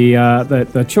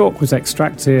 The chalk was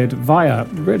extracted via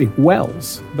really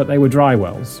wells, but they were dry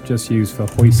wells, just used for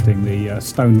hoisting the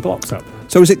stone blocks up.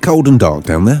 So is it cold and dark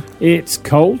down there? It's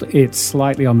cold. It's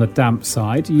slightly on the damp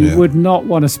side. You would not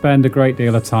want to spend a great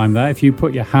deal of time there. If you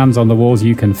put your hands on the walls,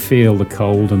 you can feel the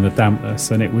cold and the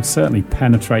dampness, and it would certainly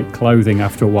penetrate clothing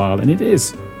after a while. And it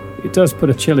does put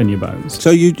a chill in your bones.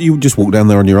 So you just walk down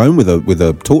there on your own with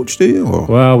a torch, do you? Or?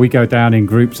 Well, we go down in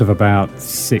groups of about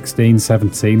 16,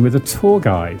 17 with a tour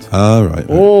guide. Oh, right.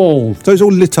 So it's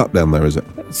all lit up down there, is it?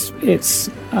 It's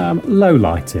low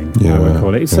lighting, I would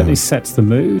call it. It certainly sets the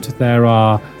mood. There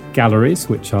are galleries,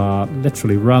 which are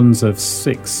literally runs of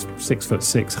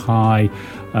 6'6" high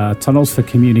tunnels for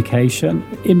communication,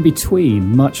 in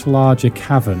between much larger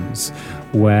caverns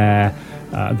where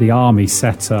the army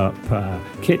set up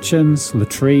kitchens,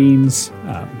 latrines.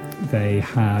 They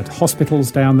had hospitals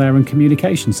down there and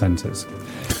communication centres.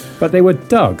 But they were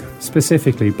dug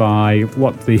specifically by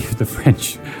what the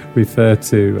French referred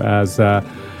to as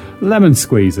lemon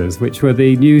squeezers, which were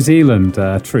the New Zealand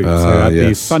troops who had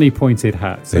these funny pointed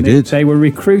hats. They were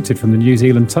recruited from the New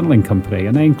Zealand Tunnelling Company,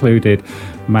 and they included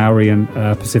Maori and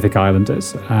Pacific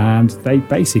Islanders. And they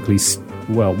basically,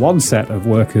 one set of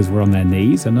workers were on their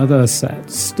knees, another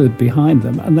set stood behind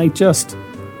them, and they just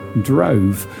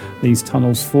drove these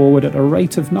tunnels forward at a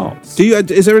rate of knots.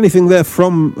 Is there anything there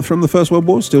from the First World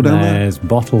War still down there? There's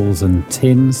bottles and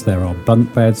tins. There are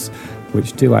bunk beds,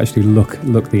 which do actually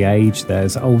look the age.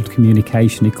 There's old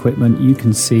communication equipment. You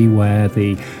can see where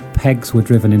the pegs were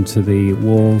driven into the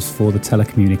walls for the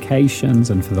telecommunications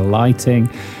and for the lighting.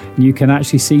 And you can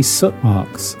actually see soot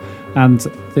marks. And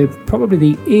probably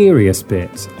the eeriest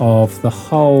bit of the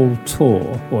whole tour,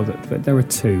 there are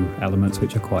two elements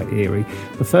which are quite eerie.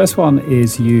 The first one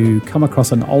is you come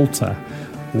across an altar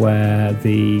where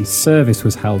the service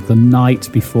was held the night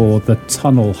before the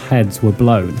tunnel heads were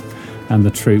blown and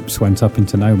the troops went up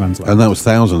into no man's land. And that was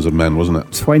thousands of men, wasn't it?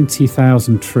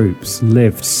 20,000 troops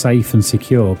lived safe and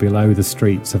secure below the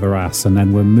streets of Arras and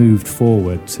then were moved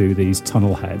forward to these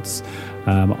tunnel heads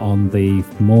on the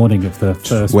morning of the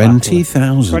first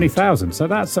 20,000. 20,000. So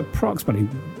that's approximately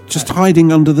just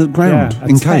hiding under the ground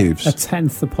in caves. A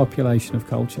tenth the population of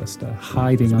Colchester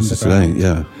hiding underground.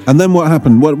 Yeah. And then what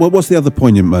happened? What's the other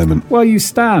poignant moment? Well, you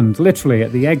stand literally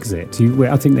at the exit.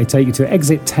 I think they take you to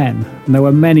exit 10, and there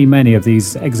were many of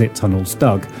these exit tunnels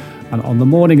dug. And on the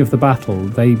morning of the battle,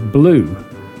 they blew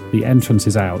the entrance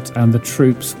is out, and the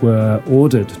troops were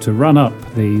ordered to run up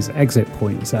these exit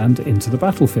points and into the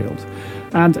battlefield.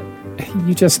 And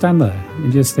you just stand there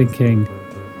and just thinking,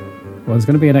 well, there's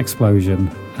going to be an explosion,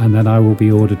 and then I will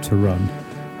be ordered to run.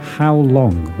 How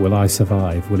long will I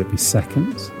survive? Will it be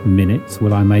seconds, minutes?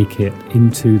 Will I make it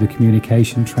into the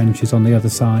communication trenches on the other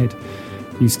side?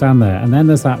 You stand there, and then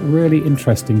there's that really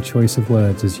interesting choice of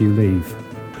words as you leave.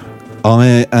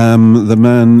 I am the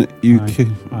man you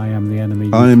killed. I am the enemy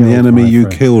you I am killed, the enemy my you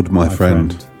friend. killed, my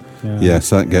friend. Yeah. Yes,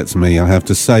 that gets me, I have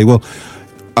to say. Well,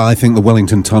 I think the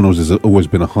Wellington tunnels has always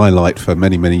been a highlight for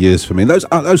many, many years for me.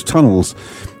 Those tunnels,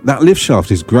 that lift shaft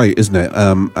is great, isn't it?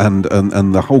 And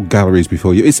the whole galleries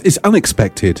before you. It's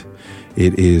unexpected.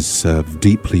 It is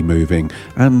deeply moving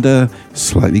and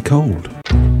slightly cold.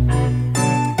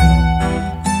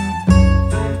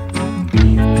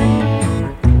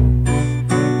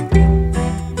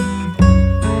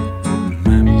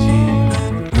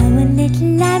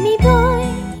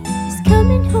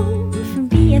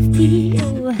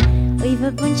 We've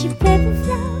a bunch of purple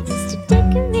flowers to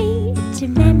decorate to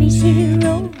Mammy's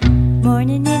hero.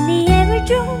 Morning in the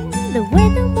aerodrome, the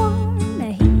weather warm,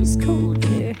 the heat is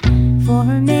colder. For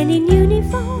a man in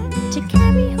uniform to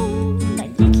carry home my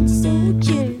little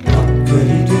soldier. What could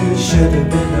he do? Should have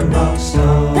been a rock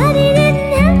star. But he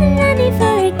didn't have the money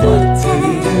for a guitar. What could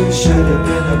he do? Should have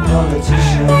been a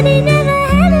politician. But he never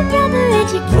had a proper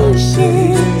education. What could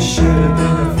he do? Should have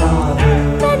been a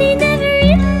father. But he never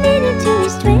even made it to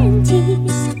his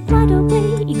 20s. What a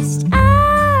waste,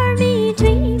 army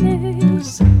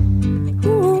dreamers.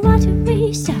 Ooh, what a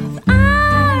waste of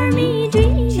army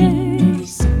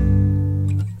dreamers.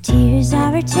 Tears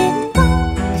are a tin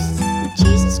box. Oh,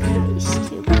 Jesus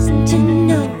Christ, it wasn't to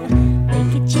know.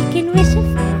 Like a chicken with a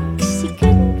fox, he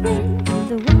couldn't win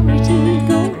the war to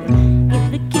go. Give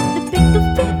the kid the pickle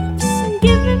pips and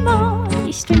give him all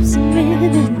his stripes and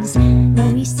ribbons.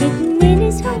 Though he's sitting in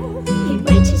his home, he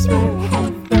might as well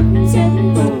have buttons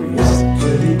and bows. What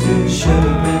could he do? Should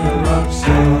have been a rock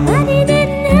star. But he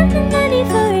didn't have the money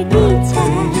for a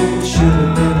guitar. Should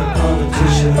have been a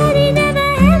politician. But he never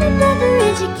had a proper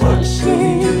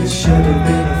education. Should have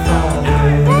been a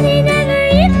father. But he never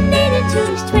even made it to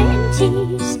his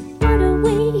 20s. What a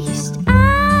waste,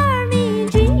 army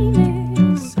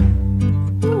dreamers.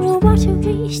 Oh, what a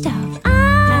waste of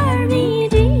army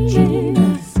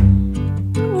dreamers.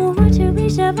 Oh, what a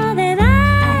waste of all them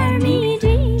army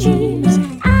dreamers.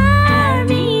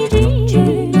 Army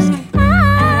dreamers.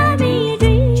 Army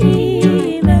dreamers.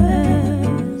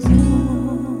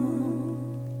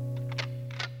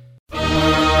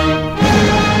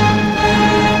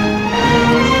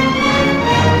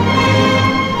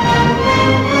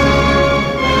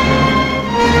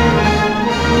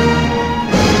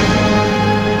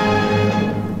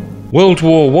 World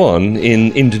War I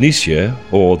in Indonesia,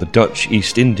 or the Dutch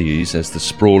East Indies as the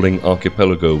sprawling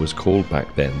archipelago was called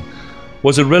back then,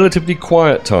 was a relatively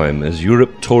quiet time as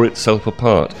Europe tore itself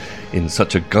apart in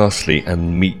such a ghastly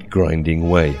and meat-grinding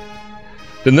way.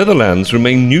 The Netherlands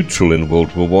remained neutral in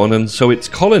World War I, and so its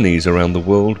colonies around the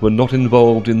world were not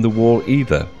involved in the war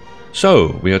either.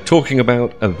 So, we are talking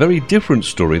about a very different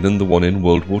story than the one in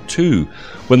World War II,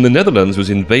 when the Netherlands was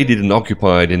invaded and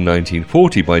occupied in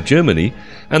 1940 by Germany,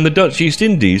 and the Dutch East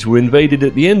Indies were invaded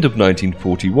at the end of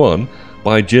 1941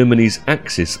 by Germany's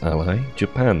Axis ally,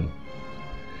 Japan.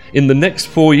 In the next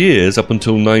 4 years, up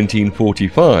until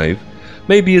 1945,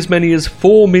 maybe as many as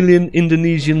 4 million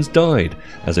Indonesians died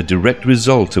as a direct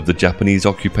result of the Japanese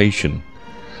occupation.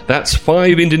 That's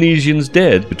 5 Indonesians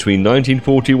dead between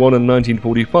 1941 and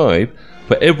 1945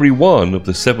 for every one of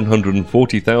the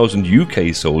 740,000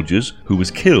 UK soldiers who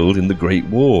was killed in the Great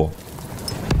War.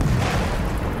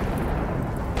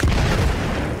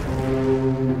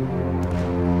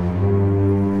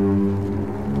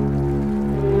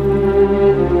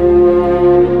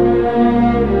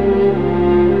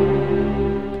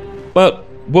 But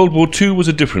World War II was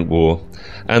a different war,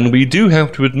 and we do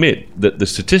have to admit that the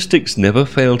statistics never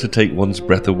fail to take one's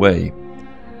breath away.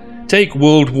 Take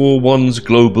World War I's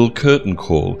global curtain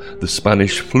call, the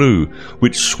Spanish flu,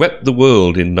 which swept the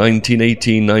world in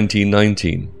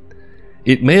 1918-1919.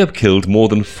 It may have killed more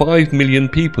than 5 million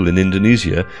people in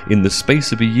Indonesia in the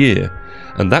space of a year,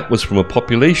 and that was from a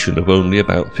population of only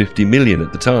about 50 million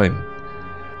at the time.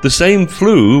 The same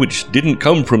flu, which didn't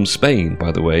come from Spain,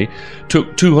 by the way,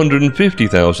 took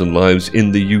 250,000 lives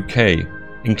in the UK,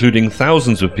 including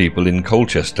thousands of people in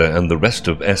Colchester and the rest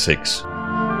of Essex.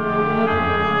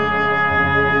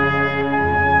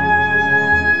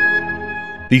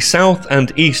 The South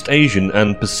and East Asian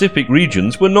and Pacific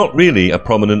regions were not really a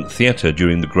prominent theatre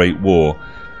during the Great War,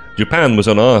 Japan was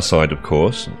on our side, of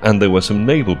course, and there were some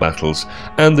naval battles,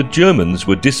 and the Germans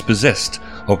were dispossessed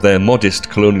of their modest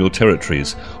colonial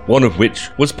territories, one of which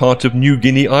was part of New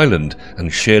Guinea Island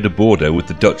and shared a border with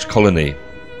the Dutch colony.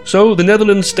 So the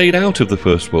Netherlands stayed out of the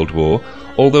First World War,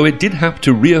 although it did have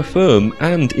to reaffirm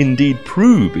and indeed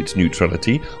prove its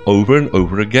neutrality over and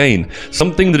over again,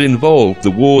 something that involved the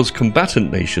war's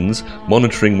combatant nations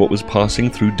monitoring what was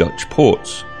passing through Dutch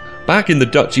ports. Back in the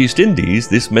Dutch East Indies,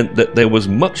 this meant that there was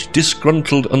much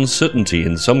disgruntled uncertainty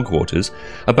in some quarters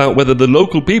about whether the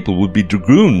local people would be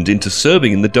dragooned into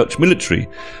serving in the Dutch military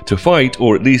to fight,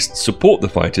 or at least support the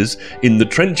fighters, in the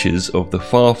trenches of the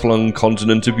far-flung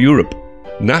continent of Europe.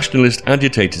 Nationalist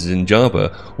agitators in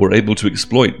Java were able to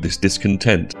exploit this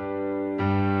discontent.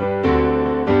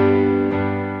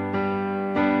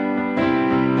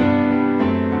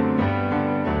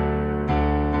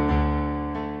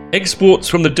 Exports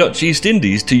from the Dutch East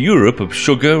Indies to Europe of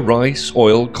sugar, rice,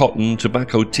 oil, cotton,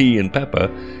 tobacco, tea and pepper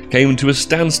came to a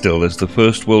standstill as the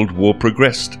First World War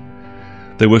progressed.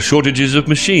 There were shortages of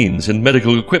machines and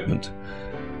medical equipment.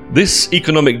 This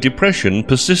economic depression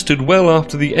persisted well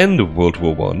after the end of World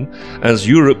War I, as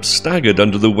Europe staggered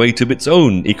under the weight of its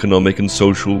own economic and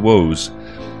social woes.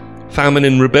 Famine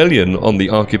and rebellion on the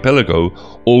archipelago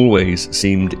always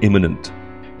seemed imminent.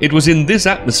 It was in this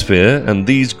atmosphere and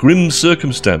these grim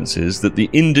circumstances that the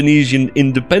Indonesian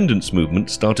independence movement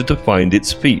started to find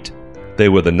its feet.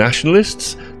 There were the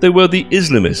nationalists, there were the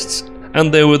Islamists,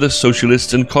 and there were the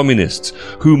socialists and communists,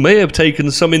 who may have taken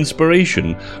some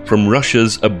inspiration from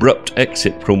Russia's abrupt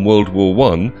exit from World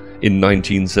War I in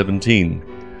 1917.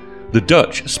 The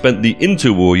Dutch spent the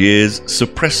interwar years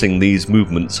suppressing these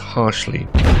movements harshly.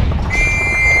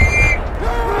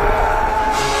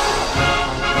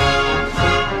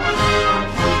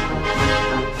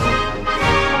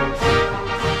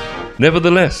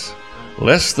 Nevertheless,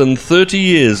 less than 30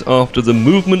 years after the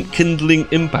movement-kindling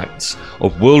impacts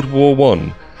of World War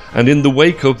I, and in the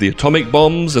wake of the atomic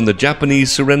bombs and the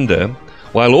Japanese surrender,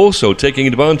 while also taking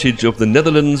advantage of the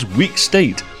Netherlands' weak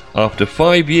state after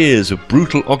 5 years of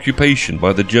brutal occupation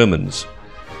by the Germans,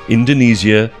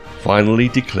 Indonesia finally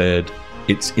declared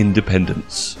its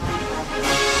independence.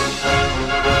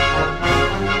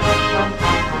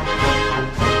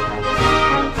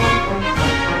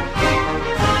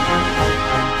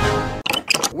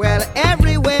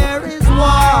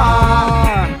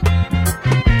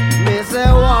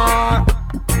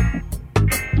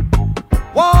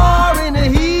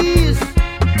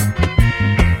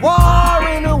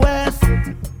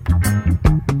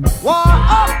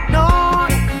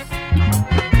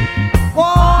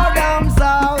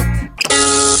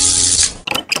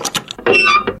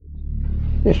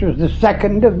 This was the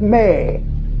 2nd of May,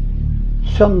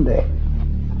 Sunday,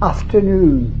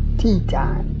 afternoon, tea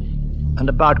time. And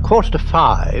about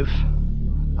 4:45,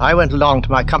 I went along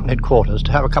to my company headquarters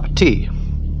to have a cup of tea.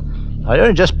 I'd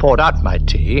only just poured out my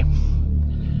tea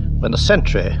when the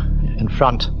sentry in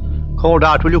front called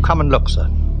out, "Will you come and look, sir?"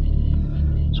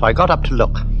 So I got up to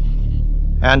look.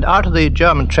 And out of the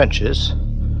German trenches,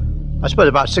 I suppose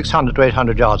about 600 to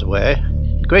 800 yards away,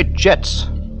 great jets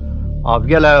of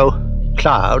yellow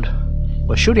cloud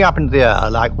were shooting up into the air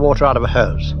like water out of a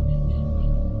hose.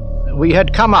 We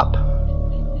had come up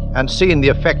and seen the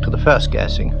effect of the first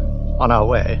gassing on our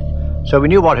way, so we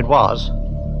knew what it was.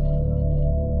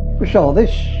 We saw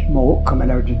this smoke coming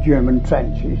out of German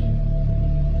trenches,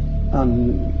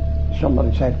 and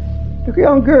somebody said, "Look,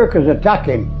 young Gurkhas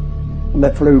attacking," and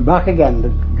they flew back again,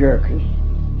 the Gurkhas.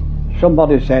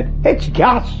 Somebody said, "It's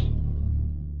gas."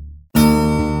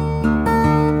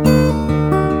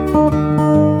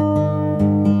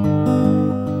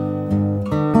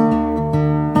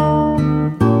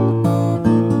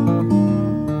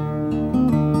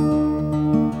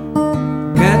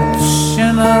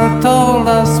 Told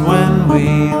us when we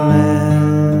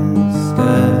listed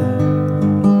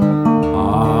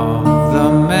of the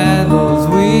medals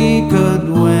we could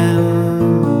win,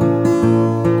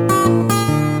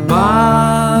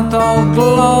 but all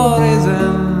glory's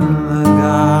in the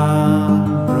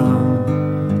guardroom,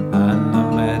 and the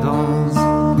medals,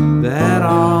 they're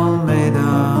all made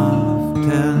of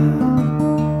tin.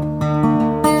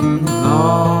 No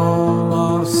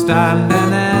more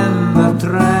standing in the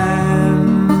train,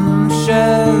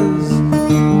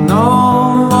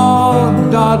 no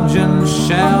more dodging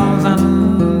shells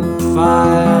and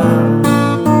fire.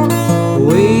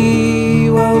 We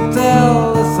will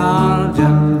tell the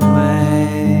sergeant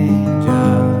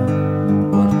major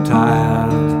we're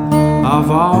tired of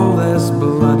all this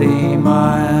bloody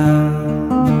mire.